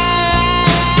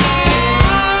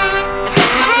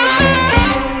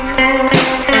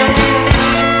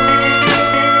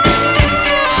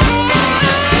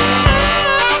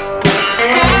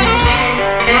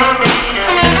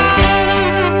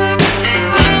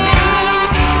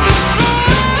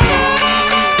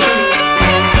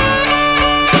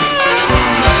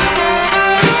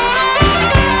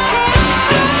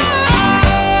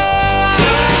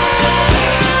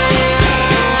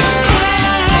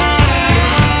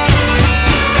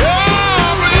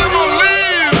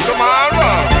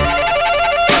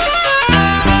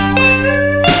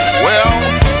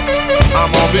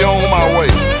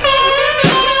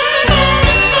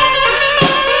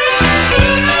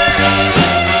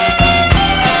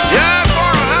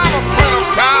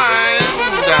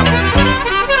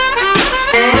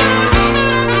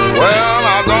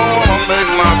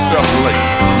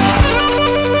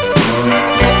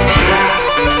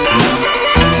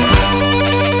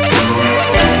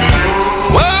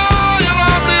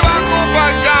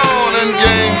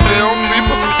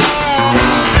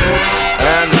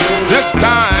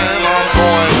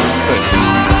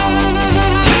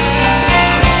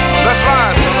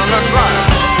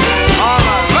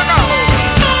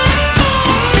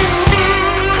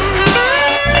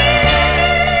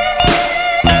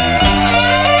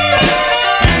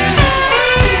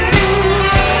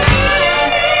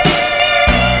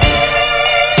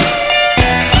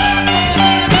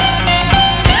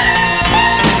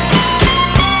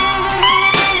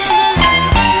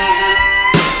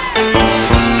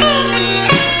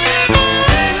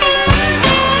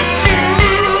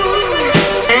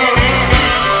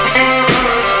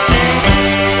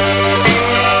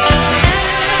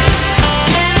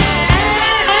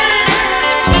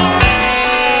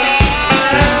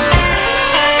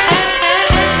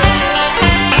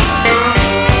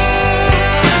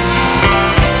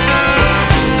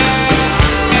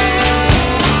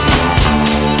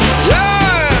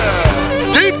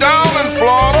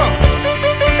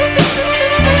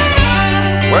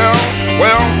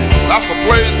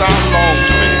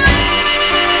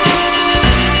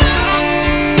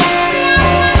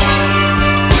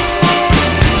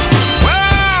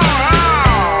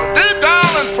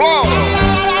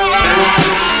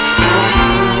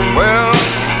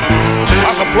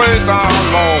 sound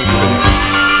long to me.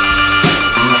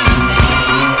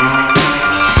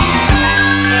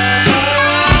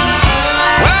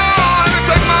 Well, let me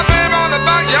take my baby on the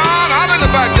backyard, out in the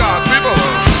backyard, people,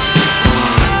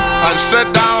 and sit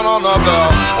down under the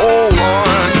old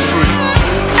orange tree.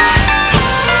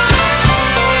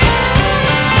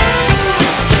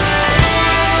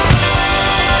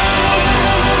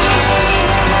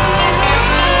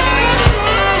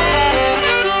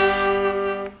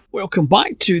 Welcome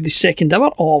back to the second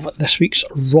hour of this week's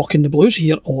Rockin' the Blues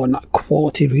here on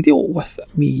Quality Radio with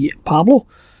me, Pablo.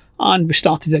 And we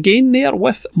started again there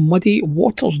with Muddy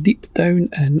Waters deep down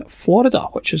in Florida,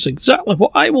 which is exactly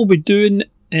what I will be doing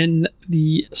in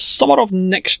the summer of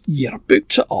next year.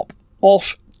 Booked it up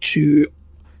off to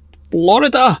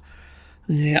Florida.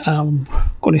 I'm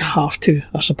going to have to,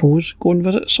 I suppose, go and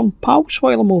visit some pals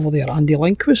while I'm over there. Andy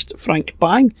Lindquist, Frank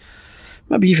Bang,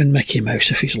 maybe even Mickey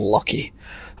Mouse if he's lucky.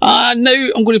 Now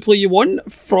I'm going to play you one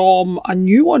from a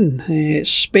new one.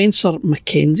 Spencer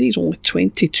McKenzie. He's only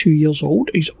 22 years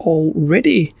old. He's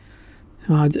already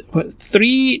had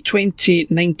 3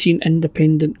 2019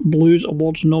 Independent Blues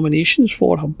Awards nominations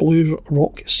for her blues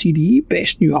rock CD,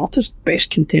 Best New Artist,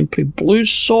 Best Contemporary Blues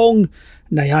Song,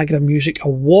 Niagara Music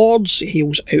Awards. He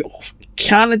hails out of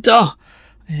Canada.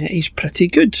 He's pretty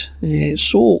good.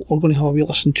 So we're going to have a wee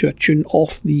listen to a tune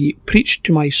off the Preach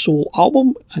to My Soul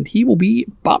album, and he will be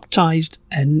Baptized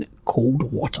in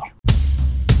Cold Water.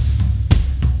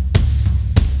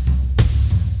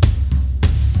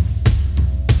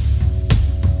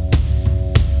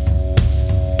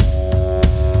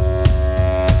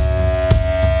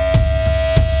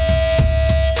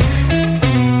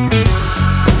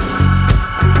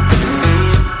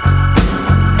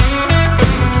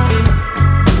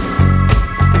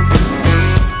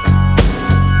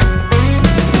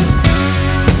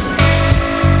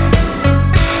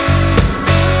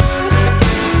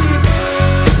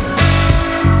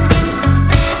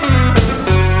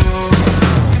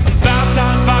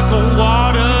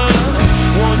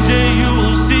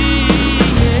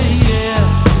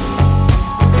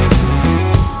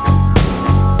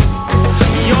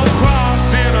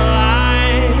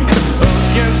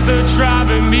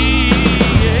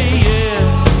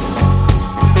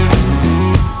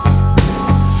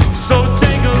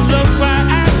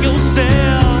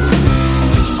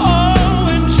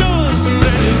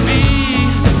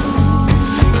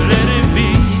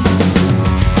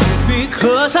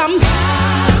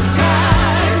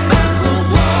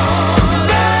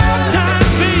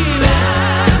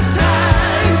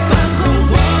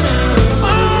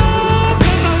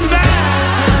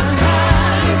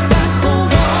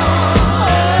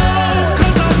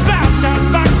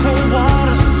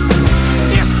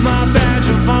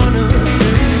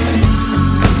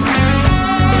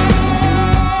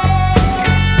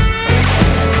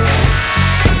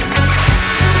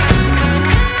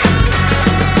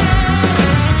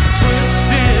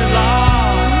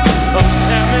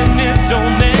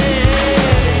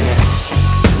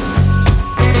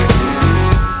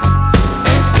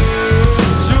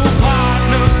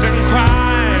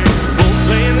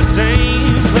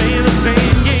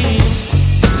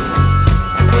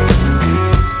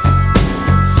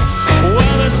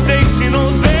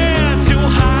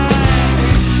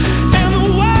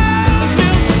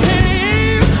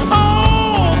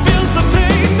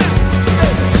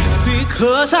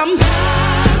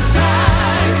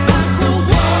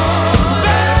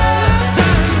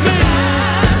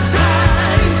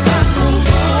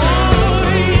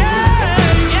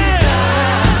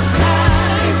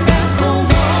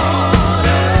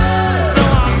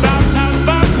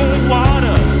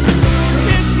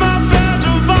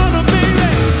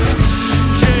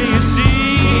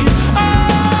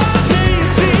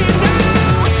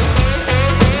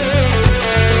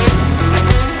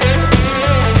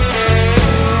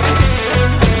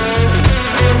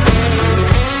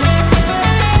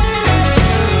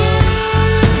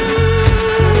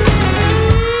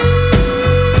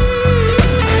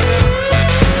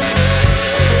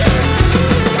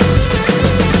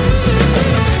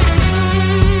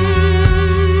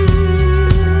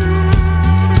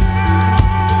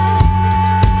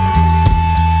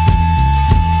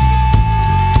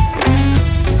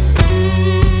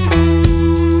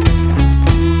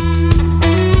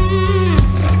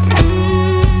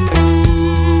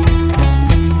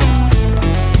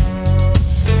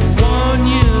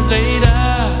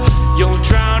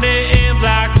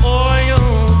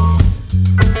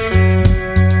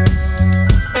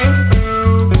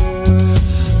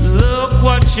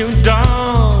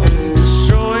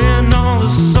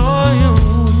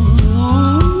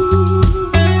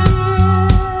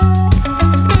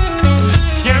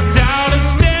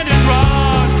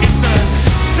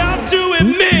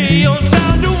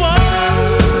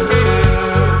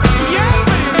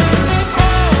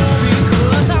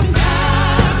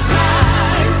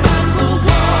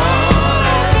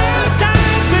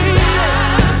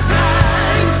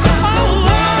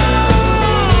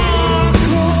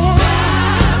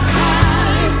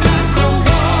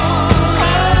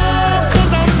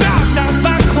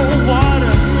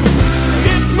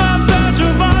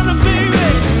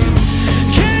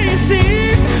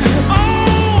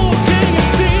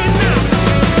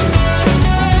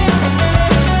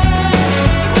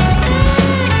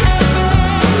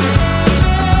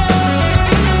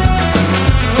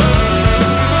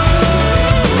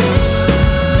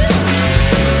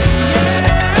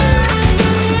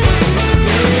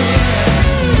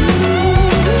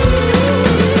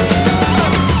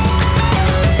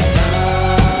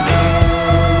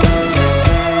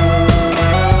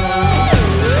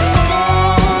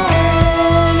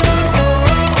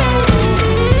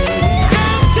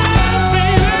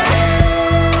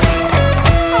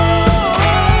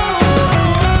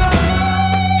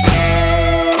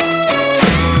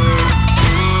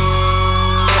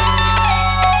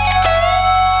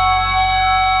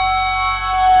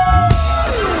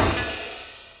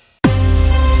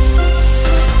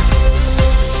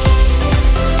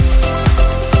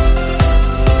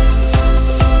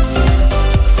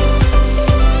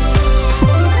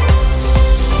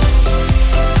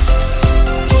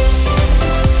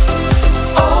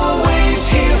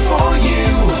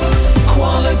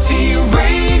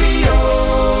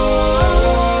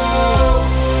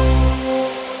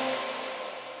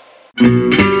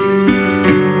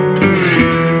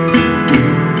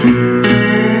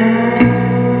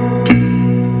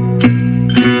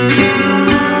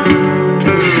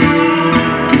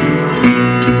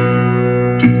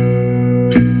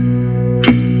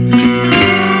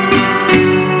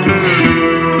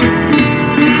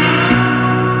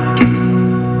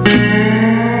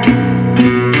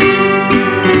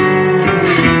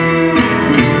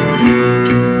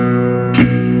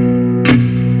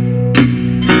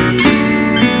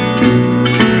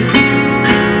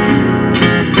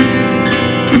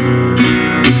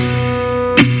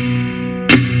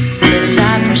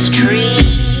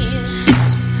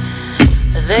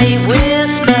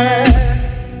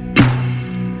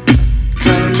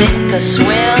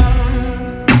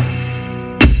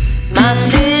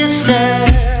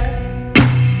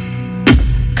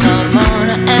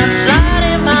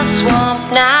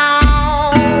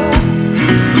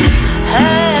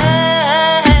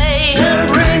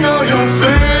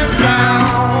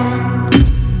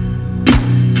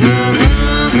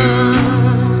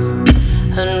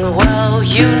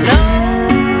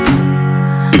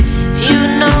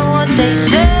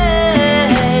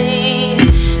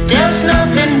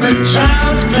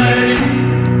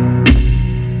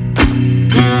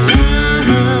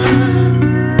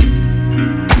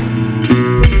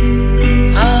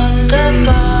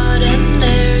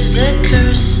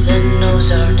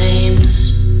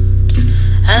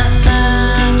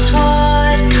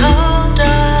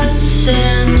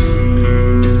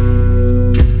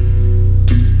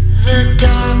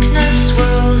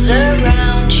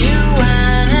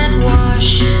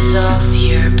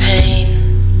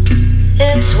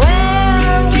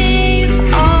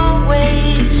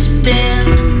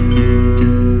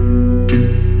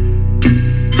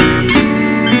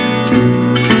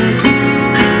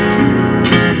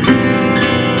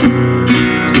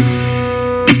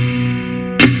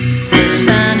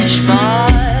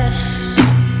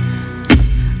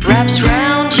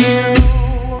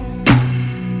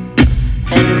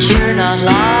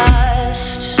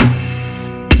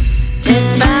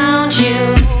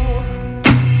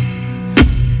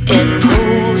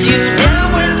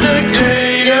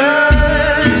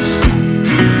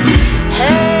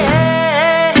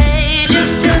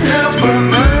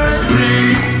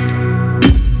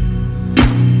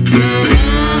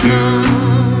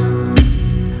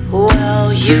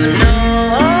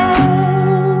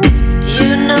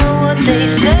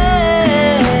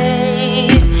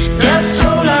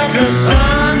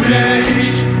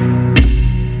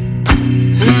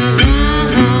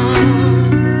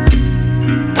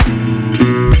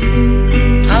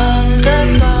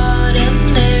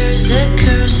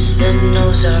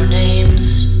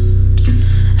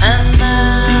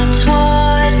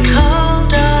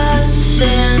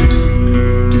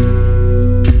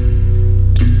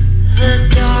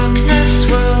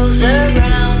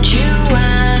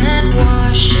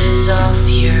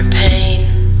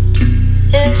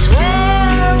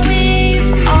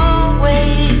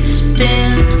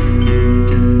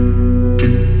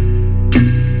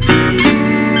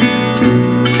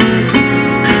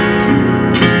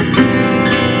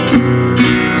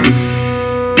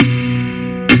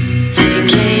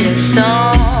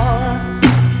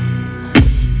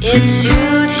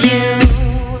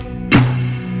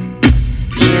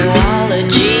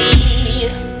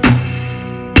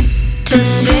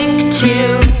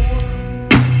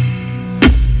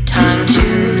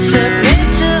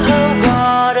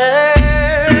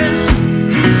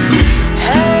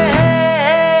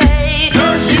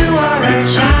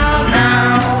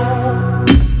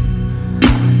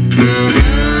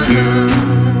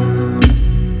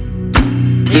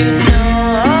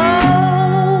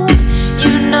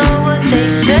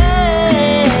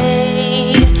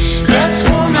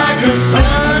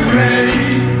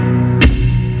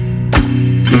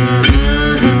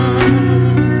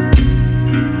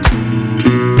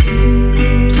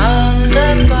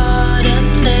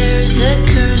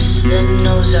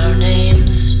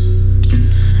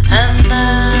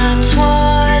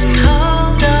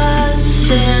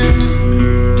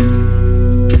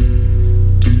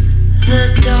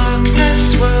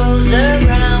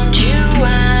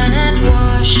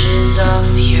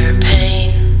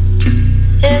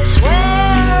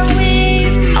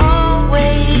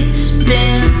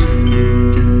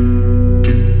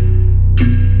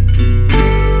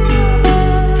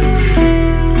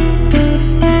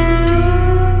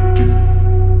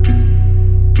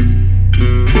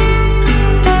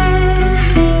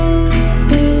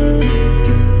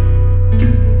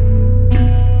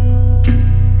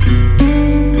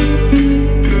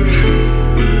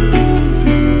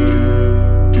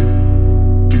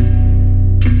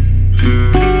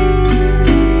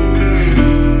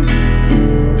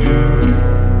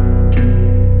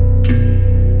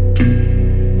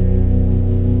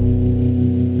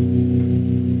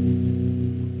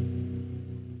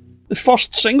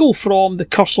 first single from the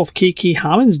Curse of KK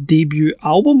Hammond's debut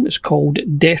album is called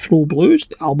Death Row Blues.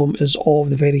 The album is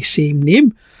of the very same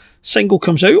name. Single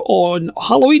comes out on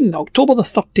Halloween, October the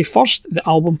 31st. The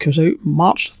album comes out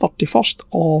March 31st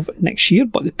of next year,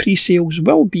 but the pre-sales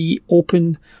will be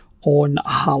open on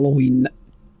Halloween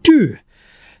too.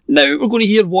 Now we're going to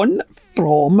hear one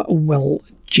from Will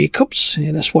Jacobs.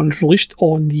 This one's released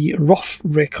on the Rough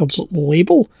Records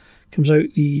label. Comes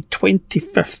out the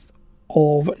 25th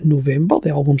of November. The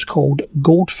album's called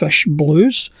Goldfish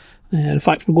Blues. In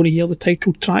fact, we're going to hear the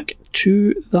title track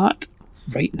to that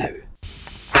right now.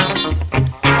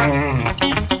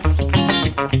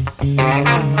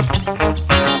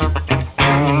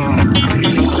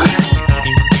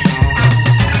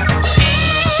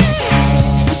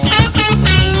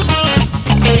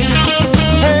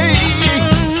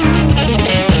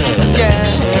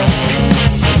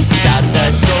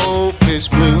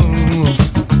 Blues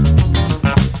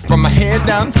from my head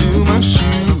down to my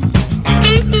shoes.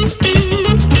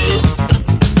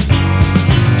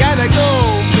 Gotta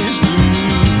go fish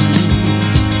blues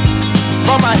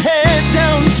from my head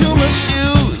down to my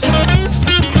shoes.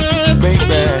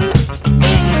 Baby,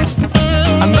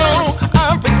 I know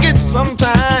I forget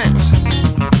sometimes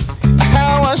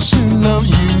how I should love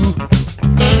you.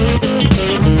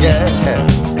 Yeah.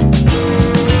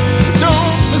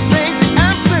 Don't mistake the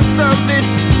absence of it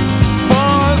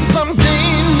for something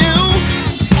new.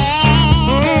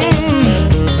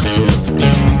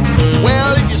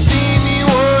 Well, if you see me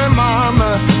worry,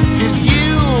 mama, it's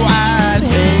you I'd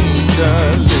hate to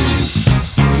lose.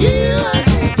 Yeah,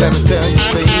 let me tell you,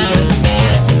 baby,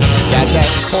 got that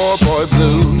poor boy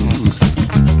blues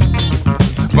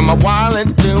from my wallet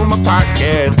to my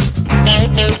pocket.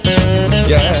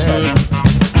 Yeah,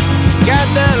 got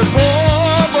that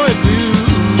poor boy blues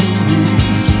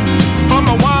from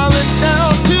my wallet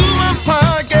down to my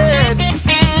pocket.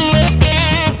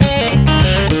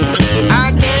 I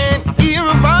can't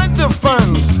even find the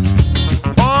funds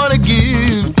or to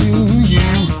give to you,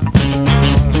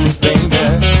 baby.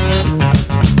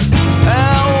 I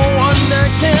wonder,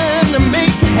 can I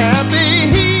make you happy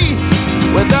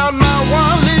without my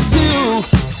wallet too?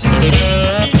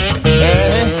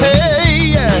 Hey,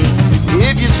 hey,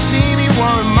 if you see me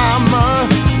worry, mama,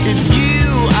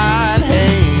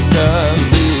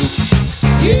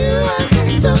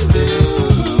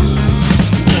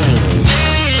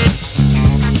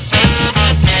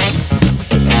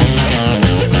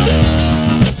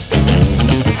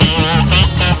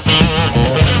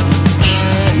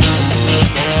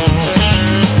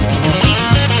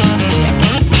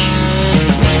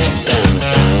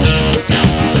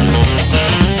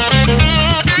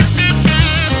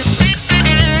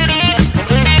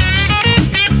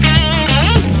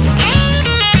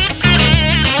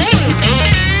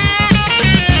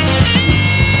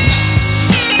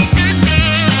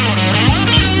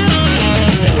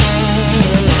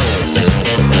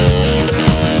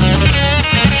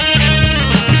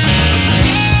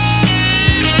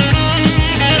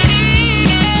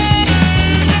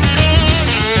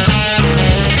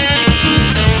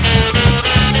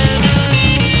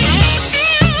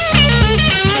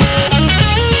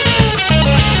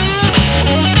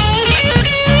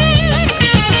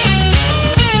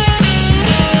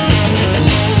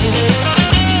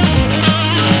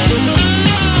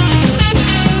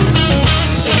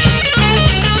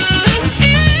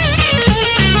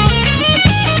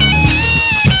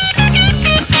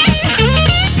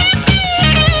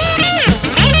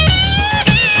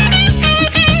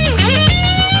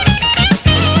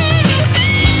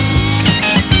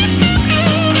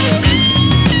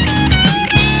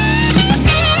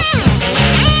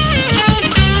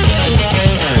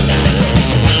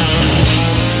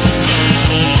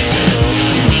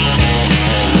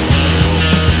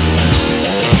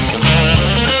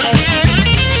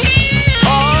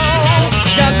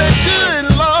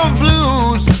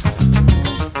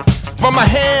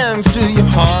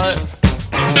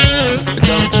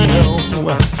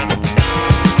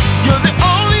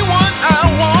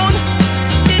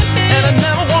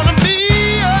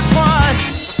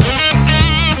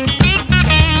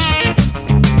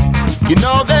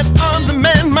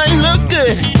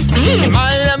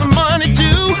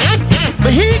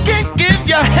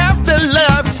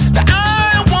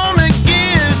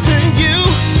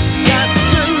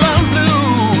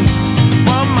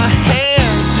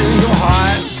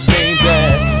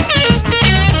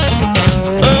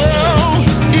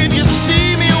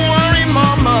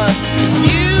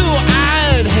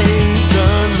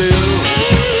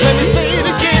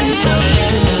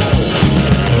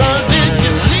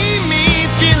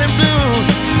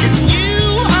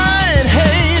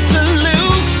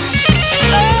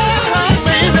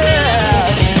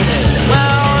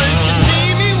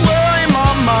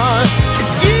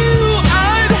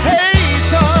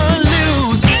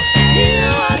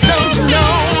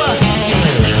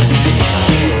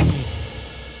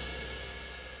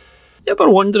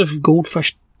 wonder if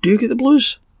goldfish do get the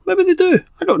blues. Maybe they do.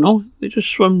 I don't know. They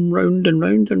just swim round and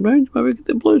round and round. Maybe get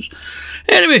the blues.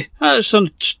 Anyway, that's a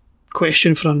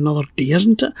question for another day,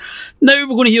 isn't it? Now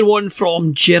we're going to hear one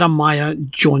from Jeremiah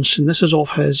Johnson. This is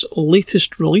off his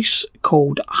latest release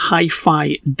called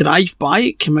Hi-Fi Drive-By.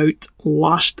 It came out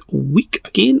last week,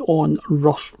 again on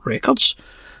Rough Records.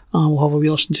 And we'll have a wee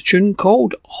listen to a tune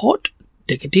called Hot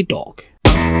Diggity Dog.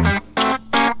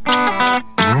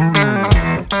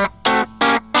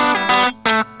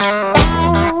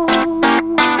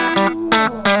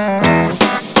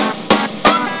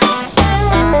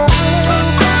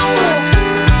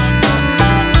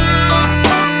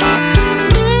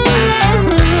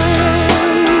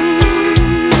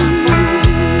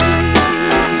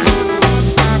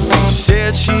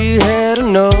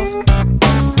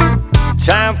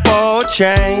 Time for a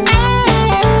change.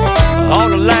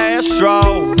 On the last straw,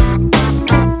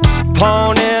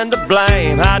 pawning the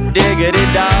blame. Hot diggity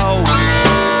dog.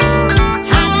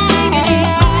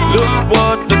 Look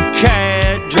what the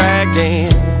cat dragged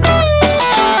in.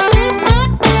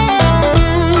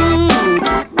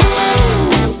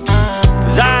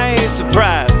 'Cause I ain't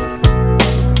surprised.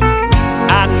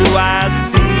 I knew I'd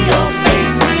see your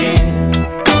face again.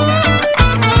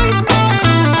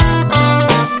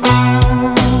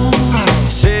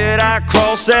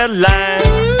 Cross that line,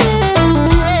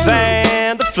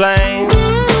 fan the flame,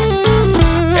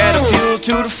 add a fuel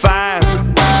to the fire,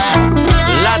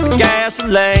 light the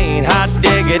gasoline. Hot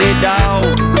diggity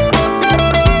dog.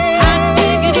 Hot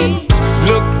diggity.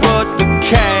 Look what the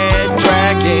cat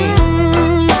dragged in.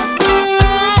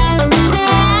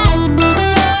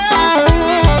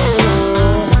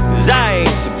 'Cause I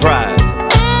ain't surprised.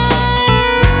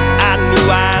 I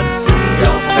knew I'd see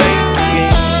your face again.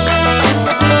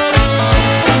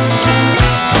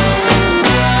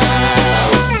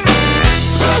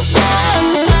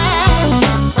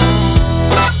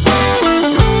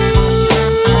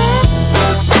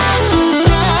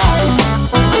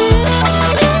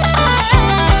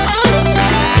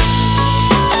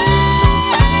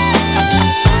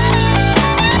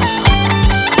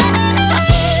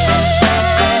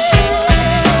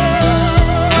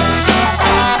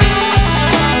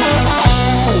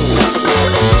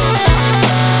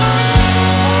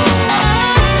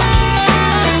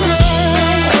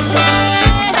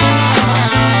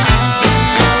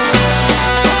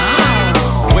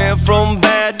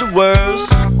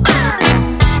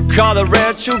 Call the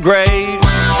retrograde,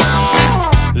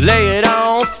 lay it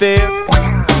on thick.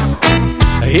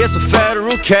 It's a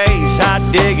federal case. Hot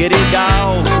diggity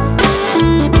dog.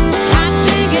 Hot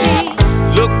diggity.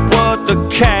 Look what the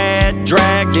cat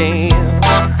dragged in.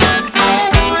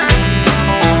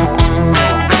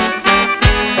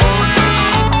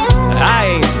 I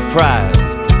ain't surprised.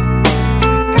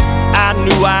 I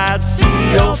knew I'd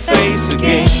see your face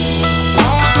again.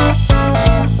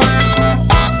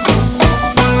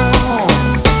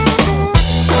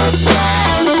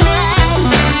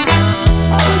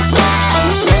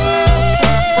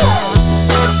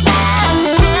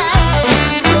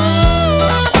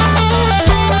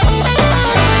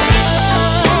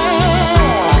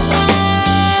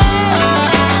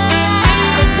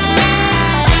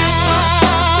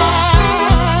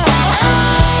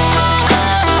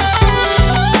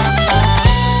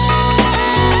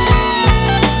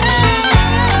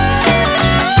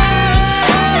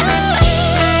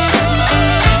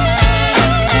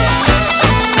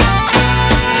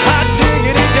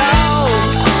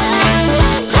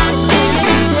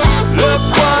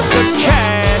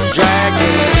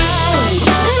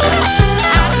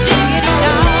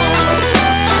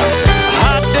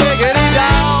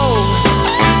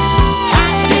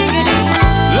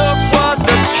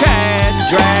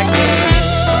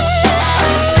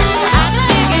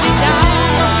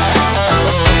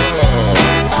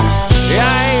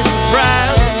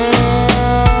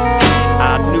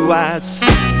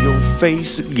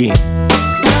 Face again.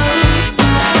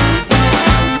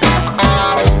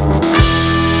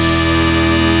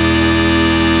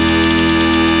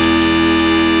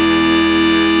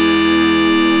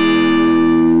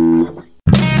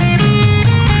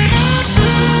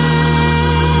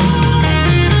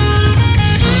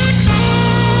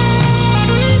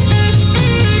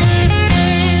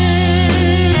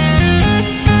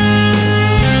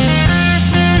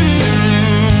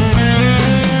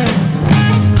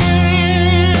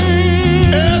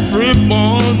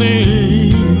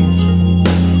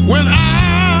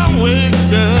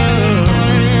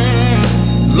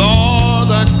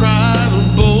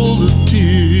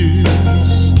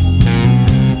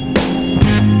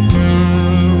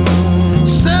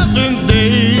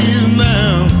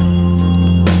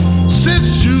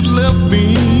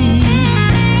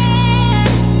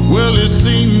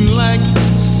 like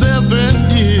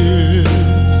 7 years.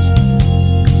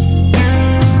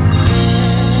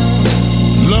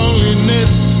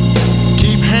 Loneliness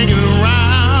keep hanging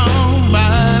around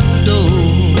my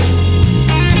door,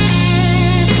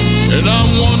 and I'm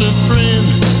wanting friend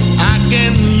I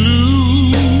can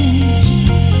lose.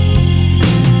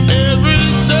 Every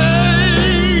day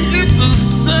it's the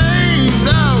same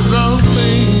doggone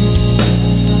thing,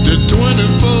 the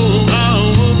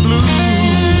 24-hour blues.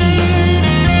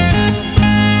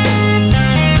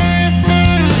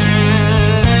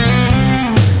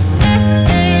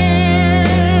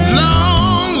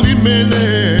 Lonely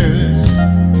minutes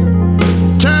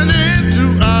turn into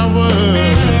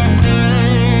hours.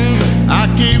 I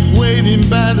keep waiting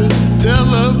by the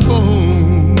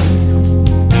telephone,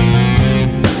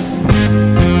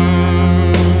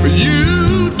 but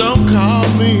you don't call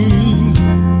me.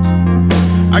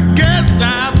 I guess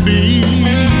I'll be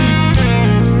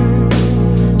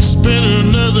spending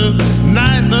another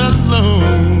night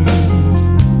alone.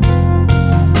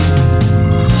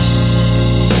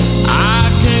 I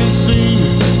can't seem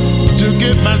to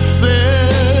get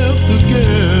myself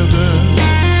together.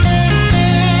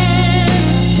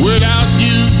 Without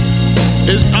you,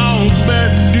 it's all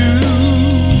bad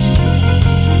news.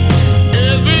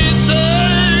 Every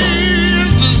day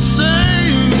it's the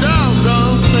same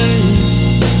doggone thing,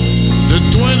 the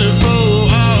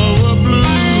 24-hour blues.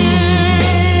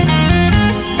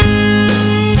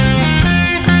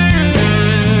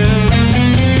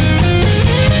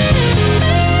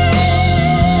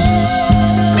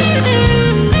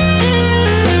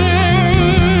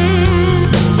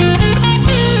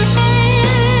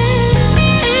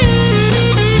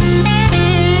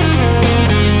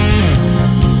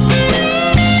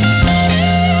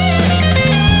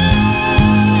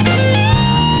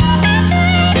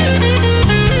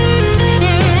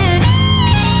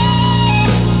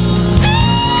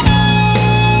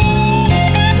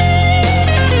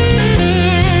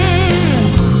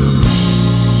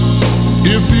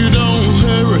 If you don't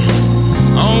hurry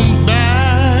on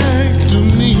back to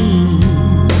me,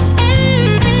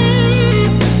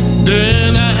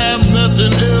 then I have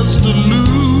nothing else to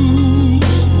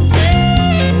lose.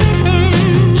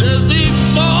 Just these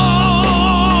 4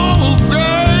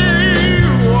 gray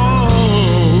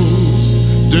walls,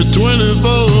 the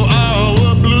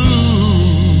 24-hour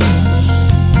blues.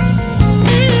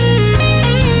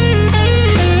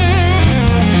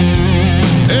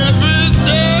 Every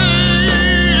day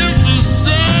it's the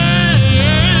same,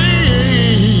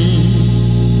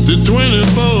 the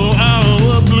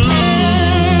 24-hour blues.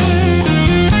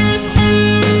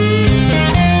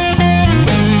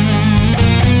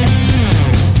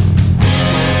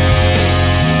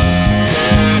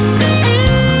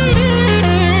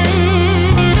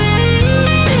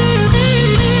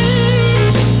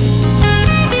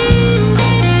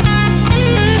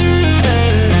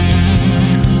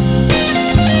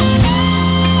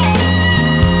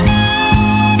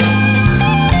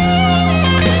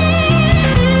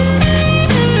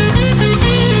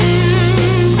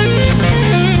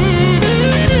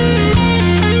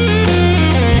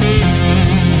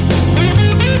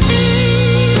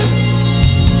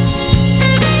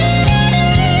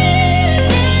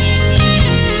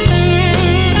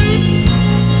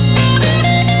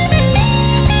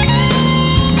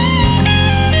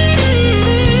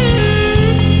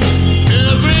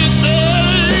 Every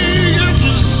day it's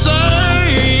the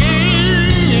same,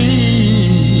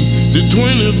 the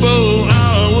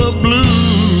 24-hour blues.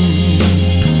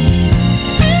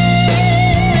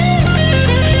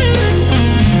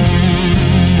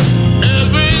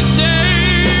 Every day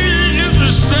it's the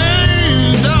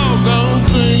same doggone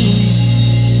thing,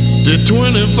 the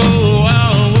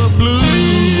 24-hour blues.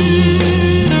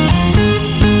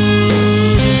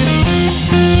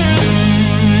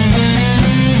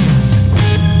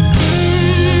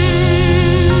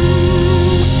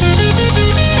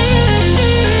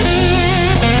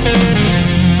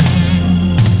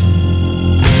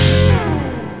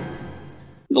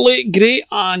 The late, great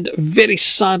and very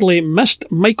sadly missed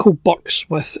Michael Bucks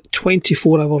with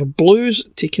 24-Hour Blues,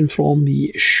 taken from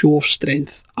the Show of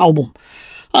Strength album.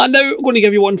 And now I'm going to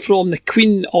give you one from the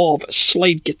Queen of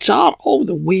Slide Guitar, all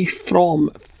the way from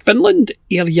Finland,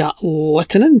 Erja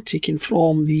Littonen, taken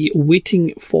from the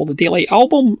Waiting for the Daylight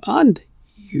album, and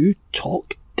You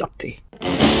Talk Dirty.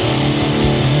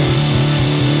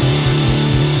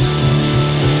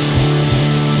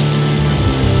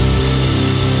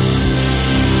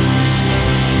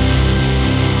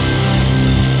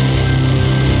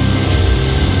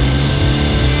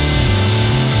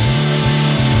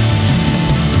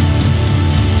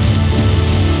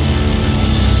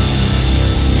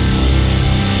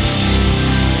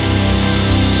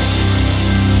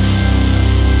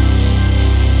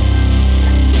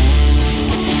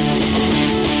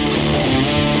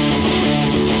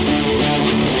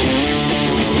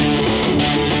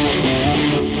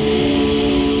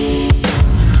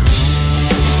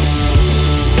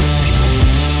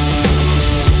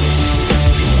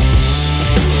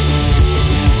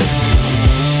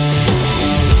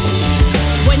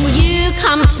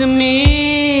 come to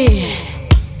me,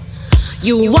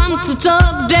 you want to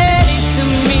talk dirty to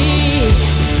me.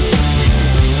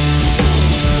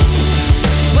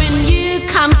 When you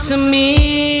come to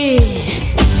me,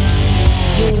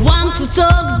 you want to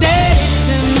talk dirty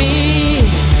to me.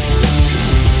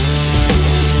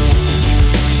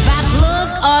 That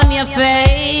look on your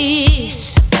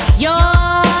face,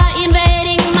 you're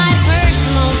invading my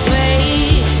personal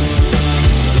space.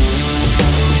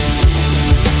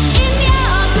 In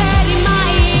your dirty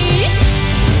mind,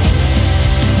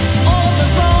 all the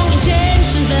wrong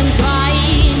intentions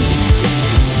entwined.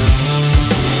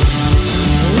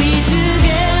 We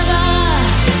together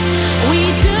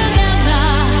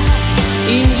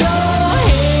in your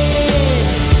head.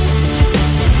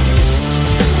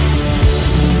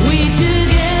 We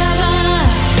together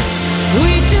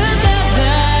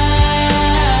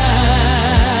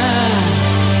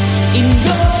in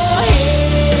your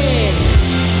head.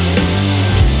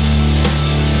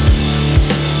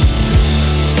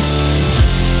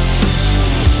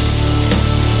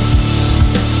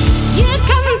 You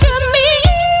come to me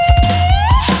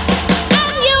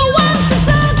and you want to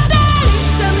talk dirty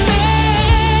to me.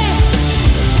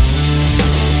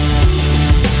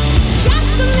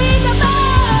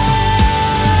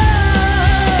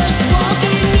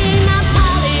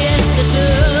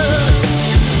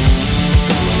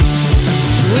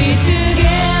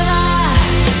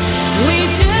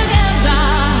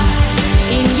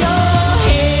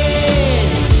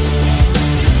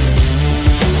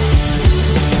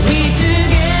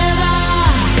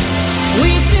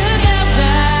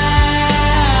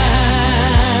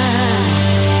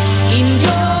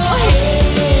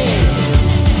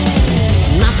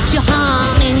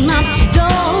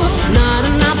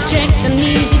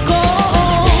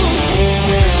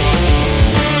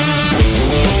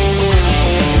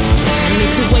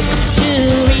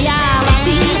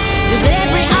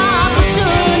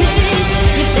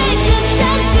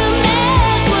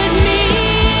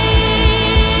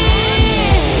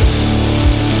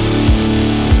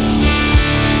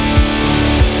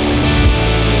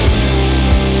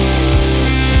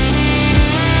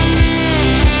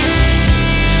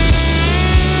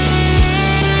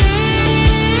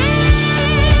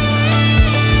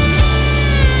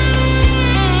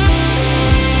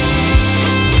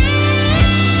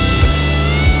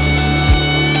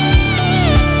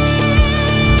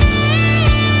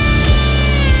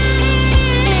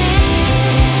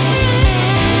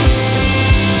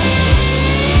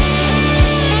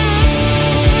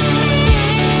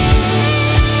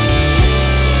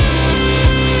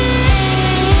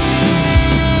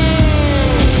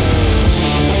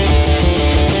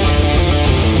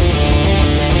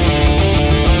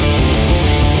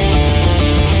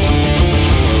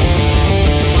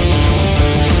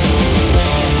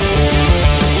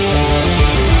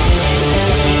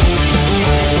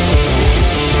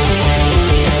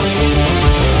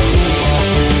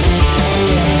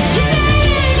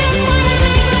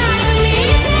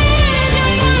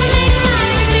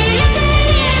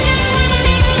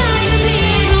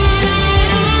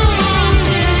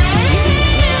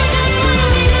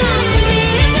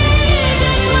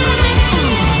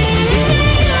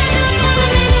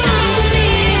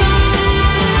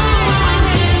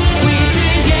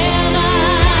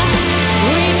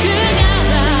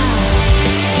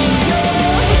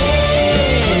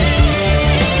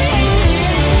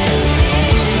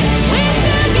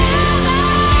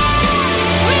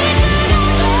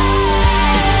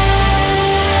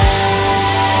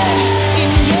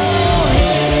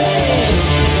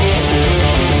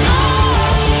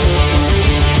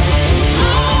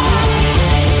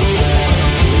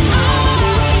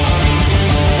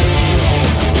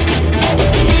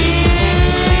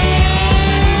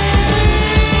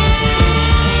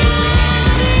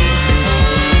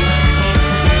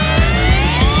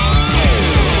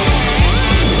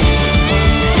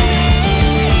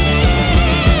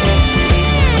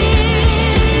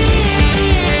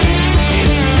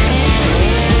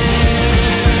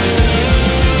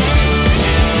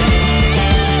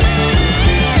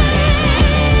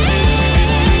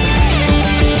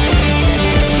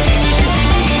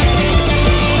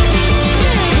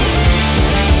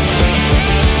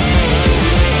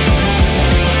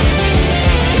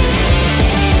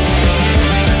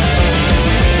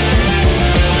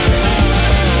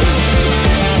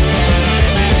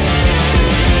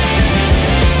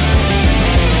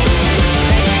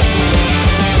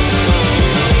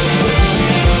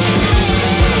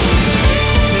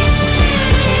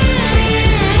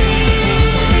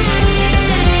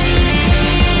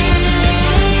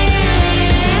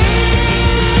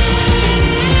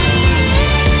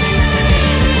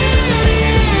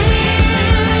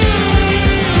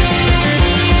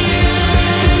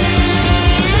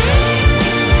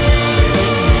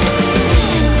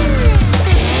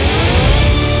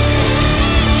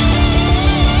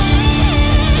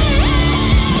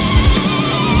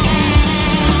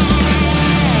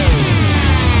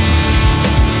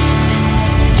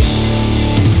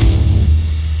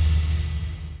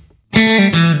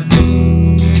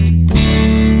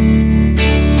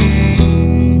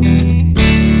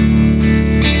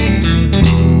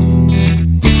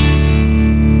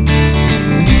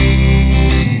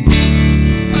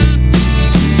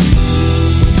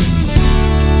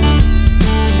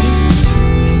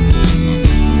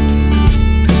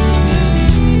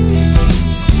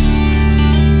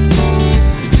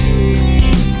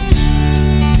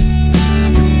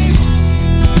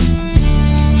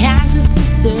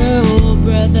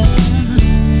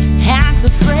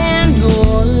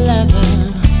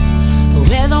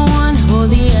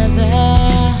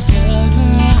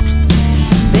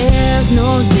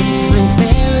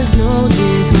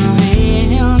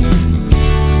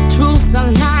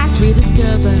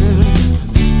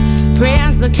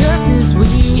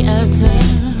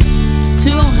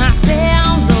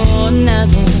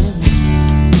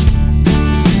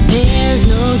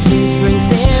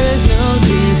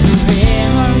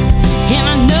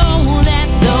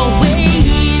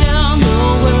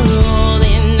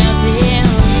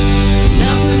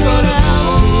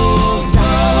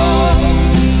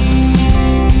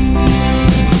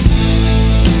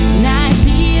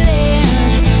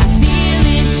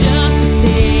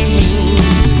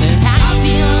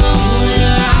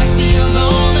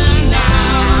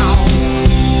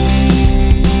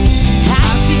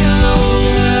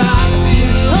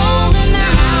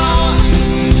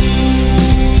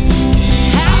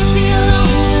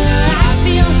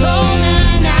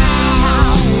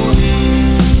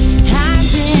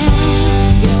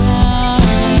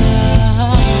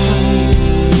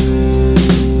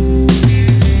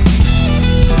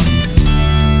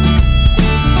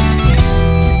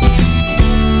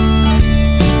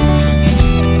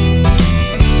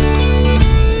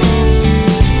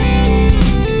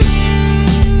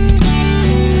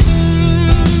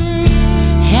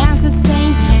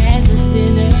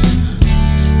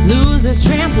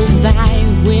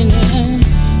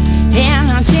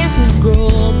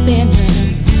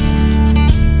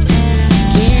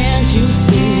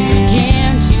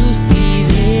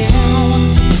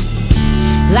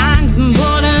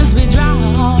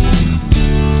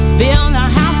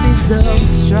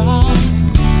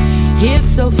 It's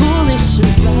so foolish and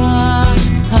fly.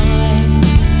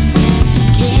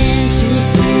 Can't you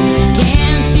see?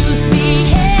 Can't you see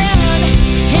it?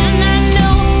 And I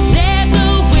know that the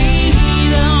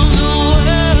weight of the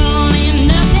world ain't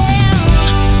nothing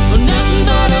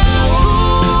but a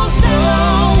fool's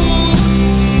stone.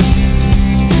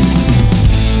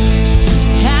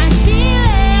 I feel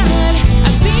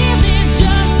it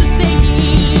just the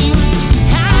same.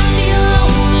 I feel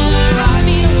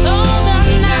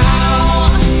older now.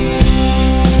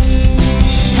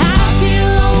 I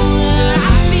feel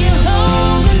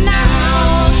older now.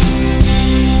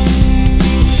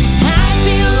 I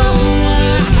feel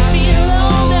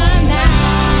older now.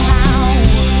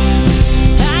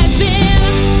 I've been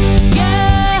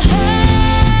gone.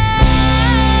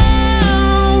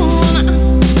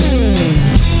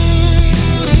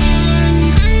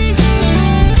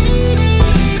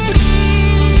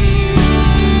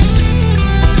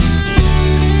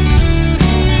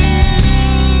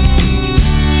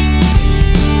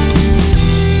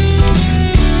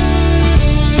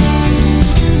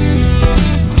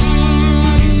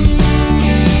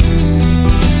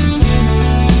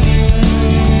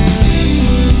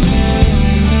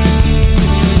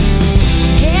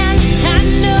 And I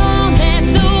know that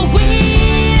the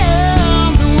weight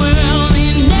of the world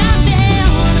ain't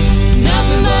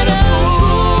nothing but a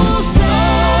fool's stone.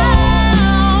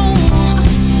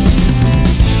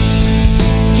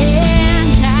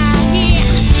 And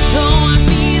though I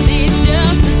feel it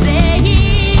just the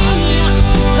same,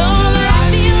 oh, but I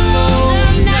feel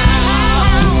older now.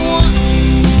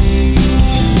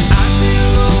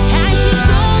 I feel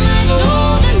so much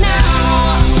older now.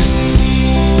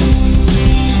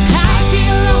 I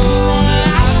feel older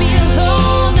now. I've been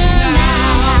gone.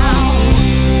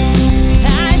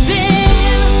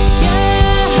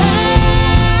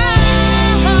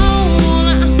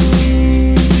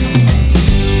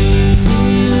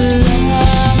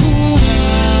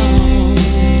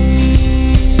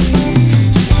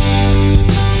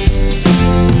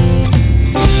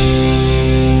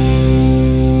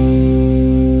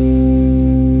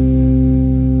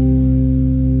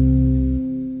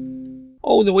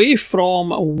 All the way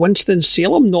from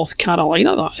Winston-Salem, North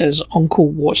Carolina, that is Uncle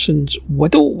Watson's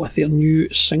Widow with their new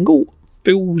single,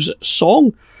 Fool's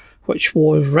Song, which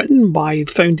was written by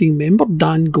founding member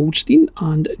Dan Goldstein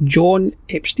and John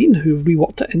Epstein, who've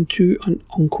reworked it into an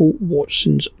Uncle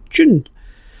Watson's tune.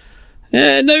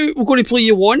 Now we're going to play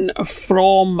you one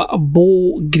from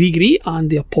Bo Grigri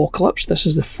and the Apocalypse. This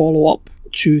is the follow-up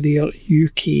to their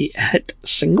UK hit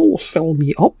single, Fill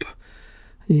Me Up.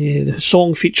 The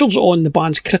song features on the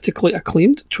band's critically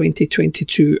acclaimed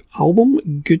 2022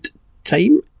 album, Good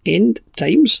Time, End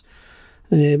Times.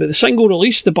 But the single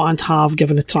release, the band have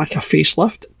given the track a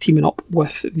facelift, teaming up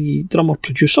with the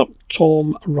drummer-producer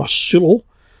Tom Rasulo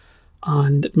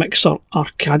and mixer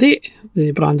Arcade.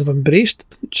 The band have embraced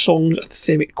songs'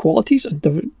 anthemic qualities and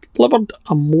delivered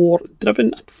a more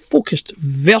driven and focused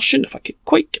version, if I could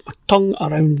quite get my tongue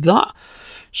around that.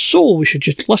 So we should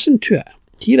just listen to it.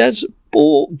 Here is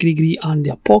Bo Grigri and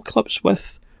the Apocalypse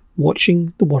with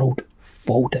Watching the World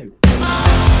Fall Down.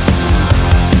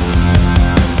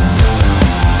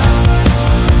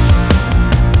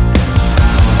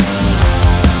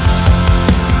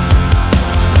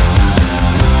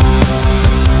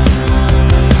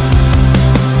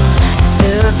 Is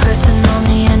there a person on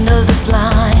the end of this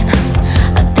line?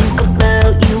 I think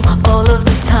about you all of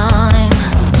the time.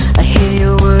 I hear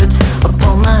your words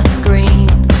upon my screen,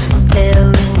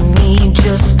 telling me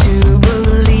just to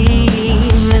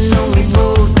believe. And though we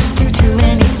both do too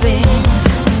many things,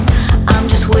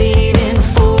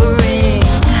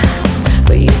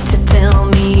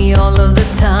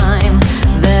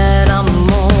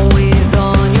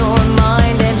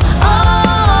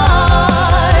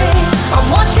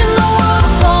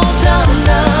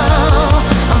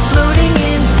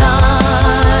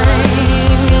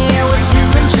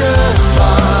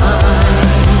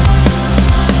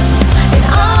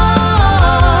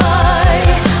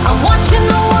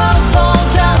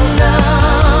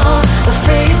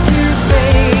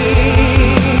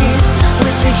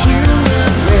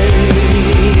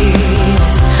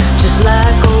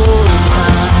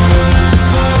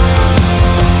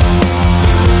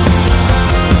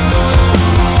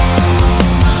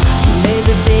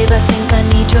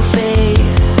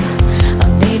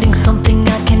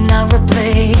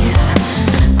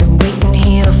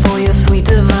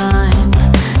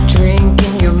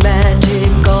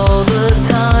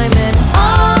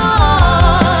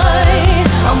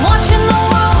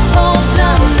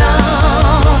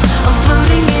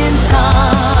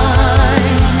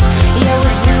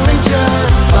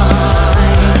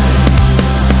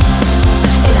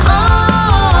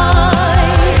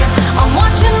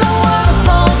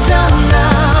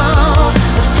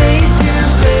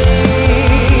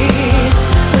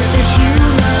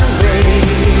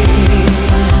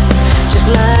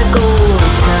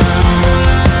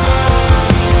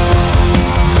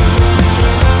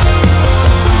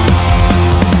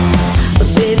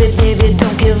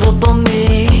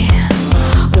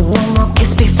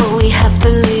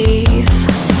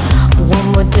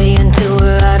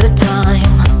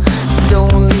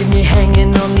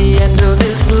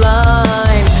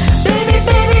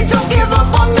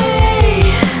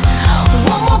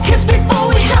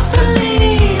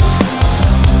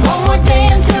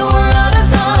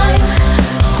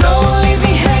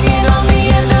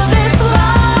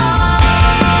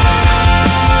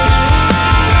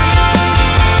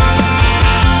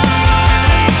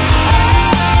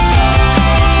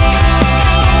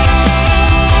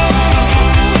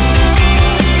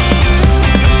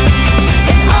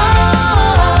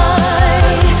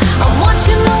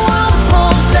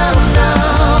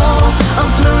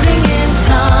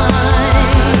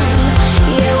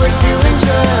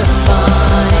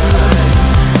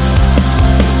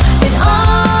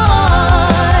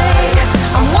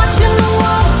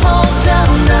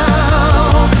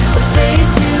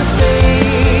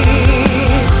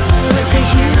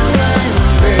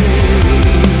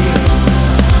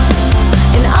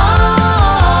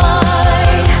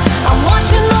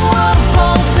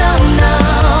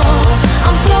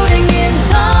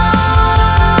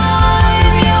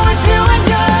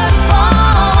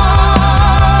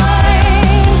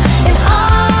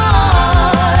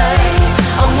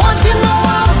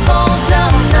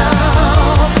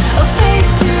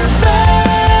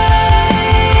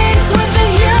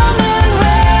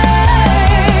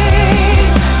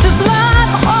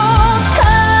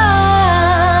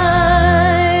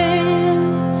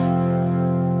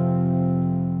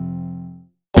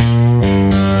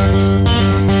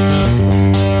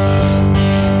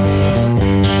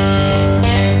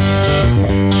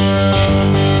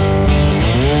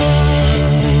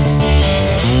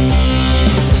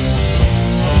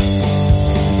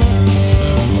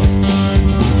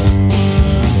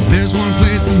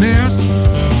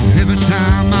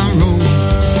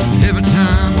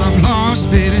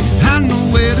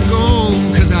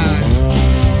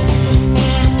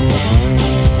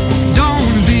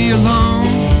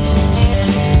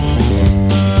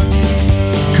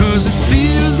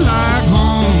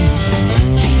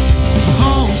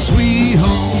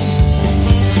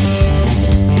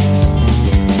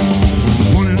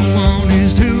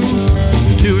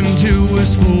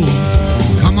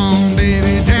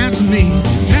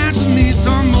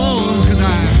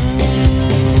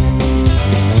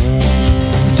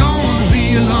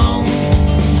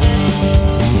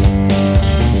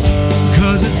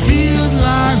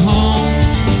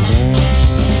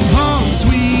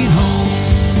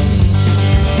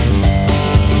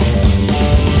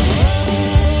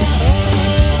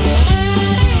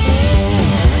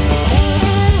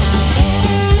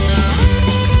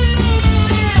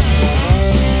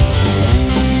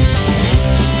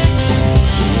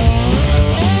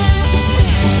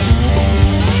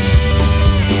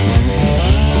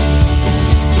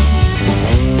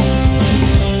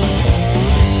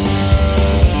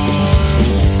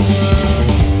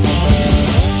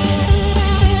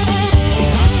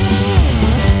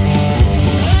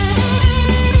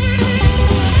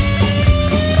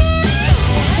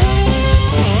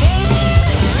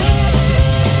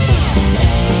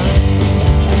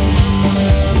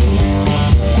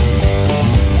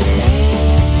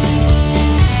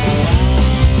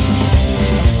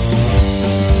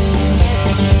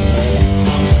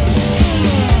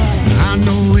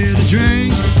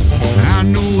 drink, I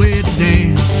know where to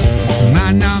dance.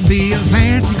 Might not be a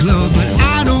fancy club, but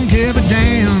I don't give a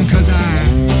damn, 'cause I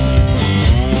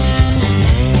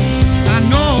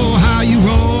know how you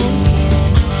roll.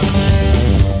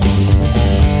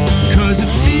 'Cause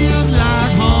it feels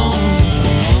like home,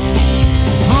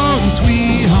 home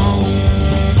sweet home.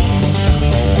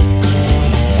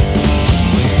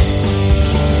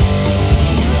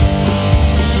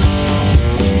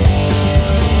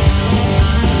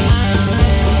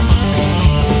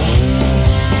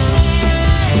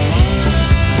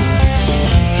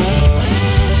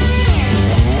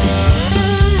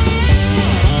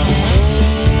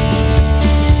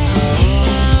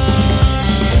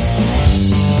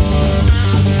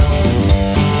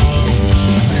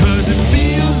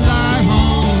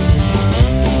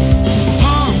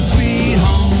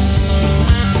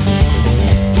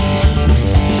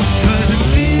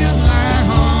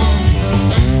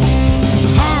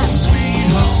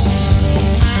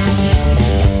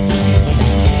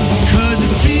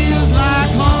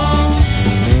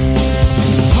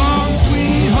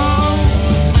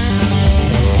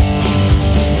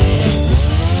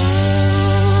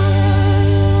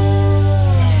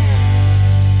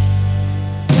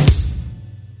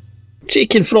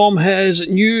 Taken from his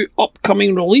new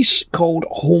upcoming release called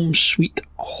Home Sweet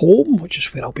Home, which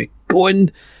is where I'll be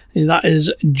going. And that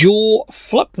is Joe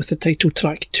Flip with the title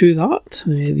track to that.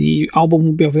 The album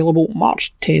will be available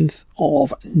March 10th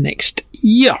of next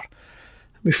year.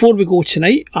 Before we go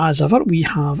tonight, as ever, we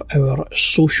have our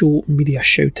social media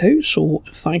shout out. So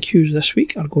thank yous this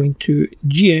week are going to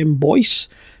GM Boyce,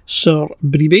 Sir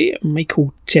Brebe,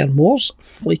 Michael Termors,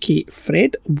 Flaky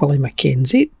Fred, Willie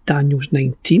Mackenzie,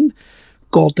 Daniels19,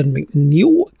 Gordon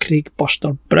McNeil, Craig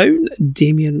Buster Brown,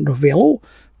 Damien Ravello,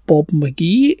 Bob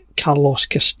McGee, Carlos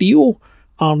Castillo,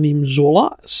 Arnim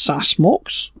Zola,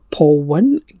 Sassmox, Paul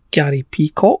Wynn, Gary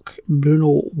Peacock,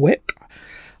 Bruno Whip,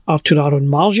 Arthur Aaron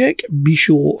Marjek,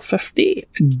 Bisho50,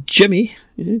 Jimmy.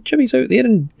 Jimmy's out there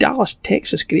in Dallas,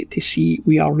 Texas. Great to see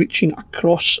we are reaching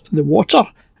across the water.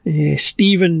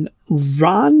 Stephen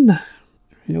Ran.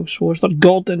 Who else was there?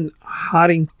 Gordon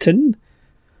Harrington.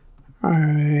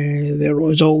 There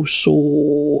was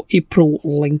also April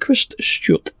Lindquist,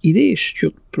 Stuart Edie,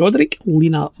 Stuart Broderick,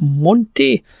 Lena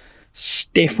Monte,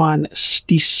 Stefan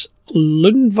Sties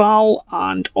Lundvall,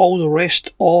 and all the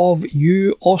rest of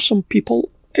you awesome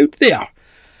people out there.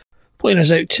 Playing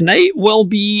us out tonight will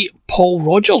be Paul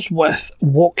Rogers with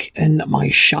Walk in My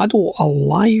Shadow, a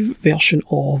live version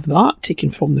of that taken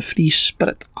from the Free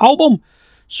Spirit album.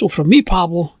 So from me,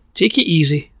 Pablo, take it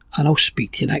easy, and I'll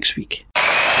speak to you next week.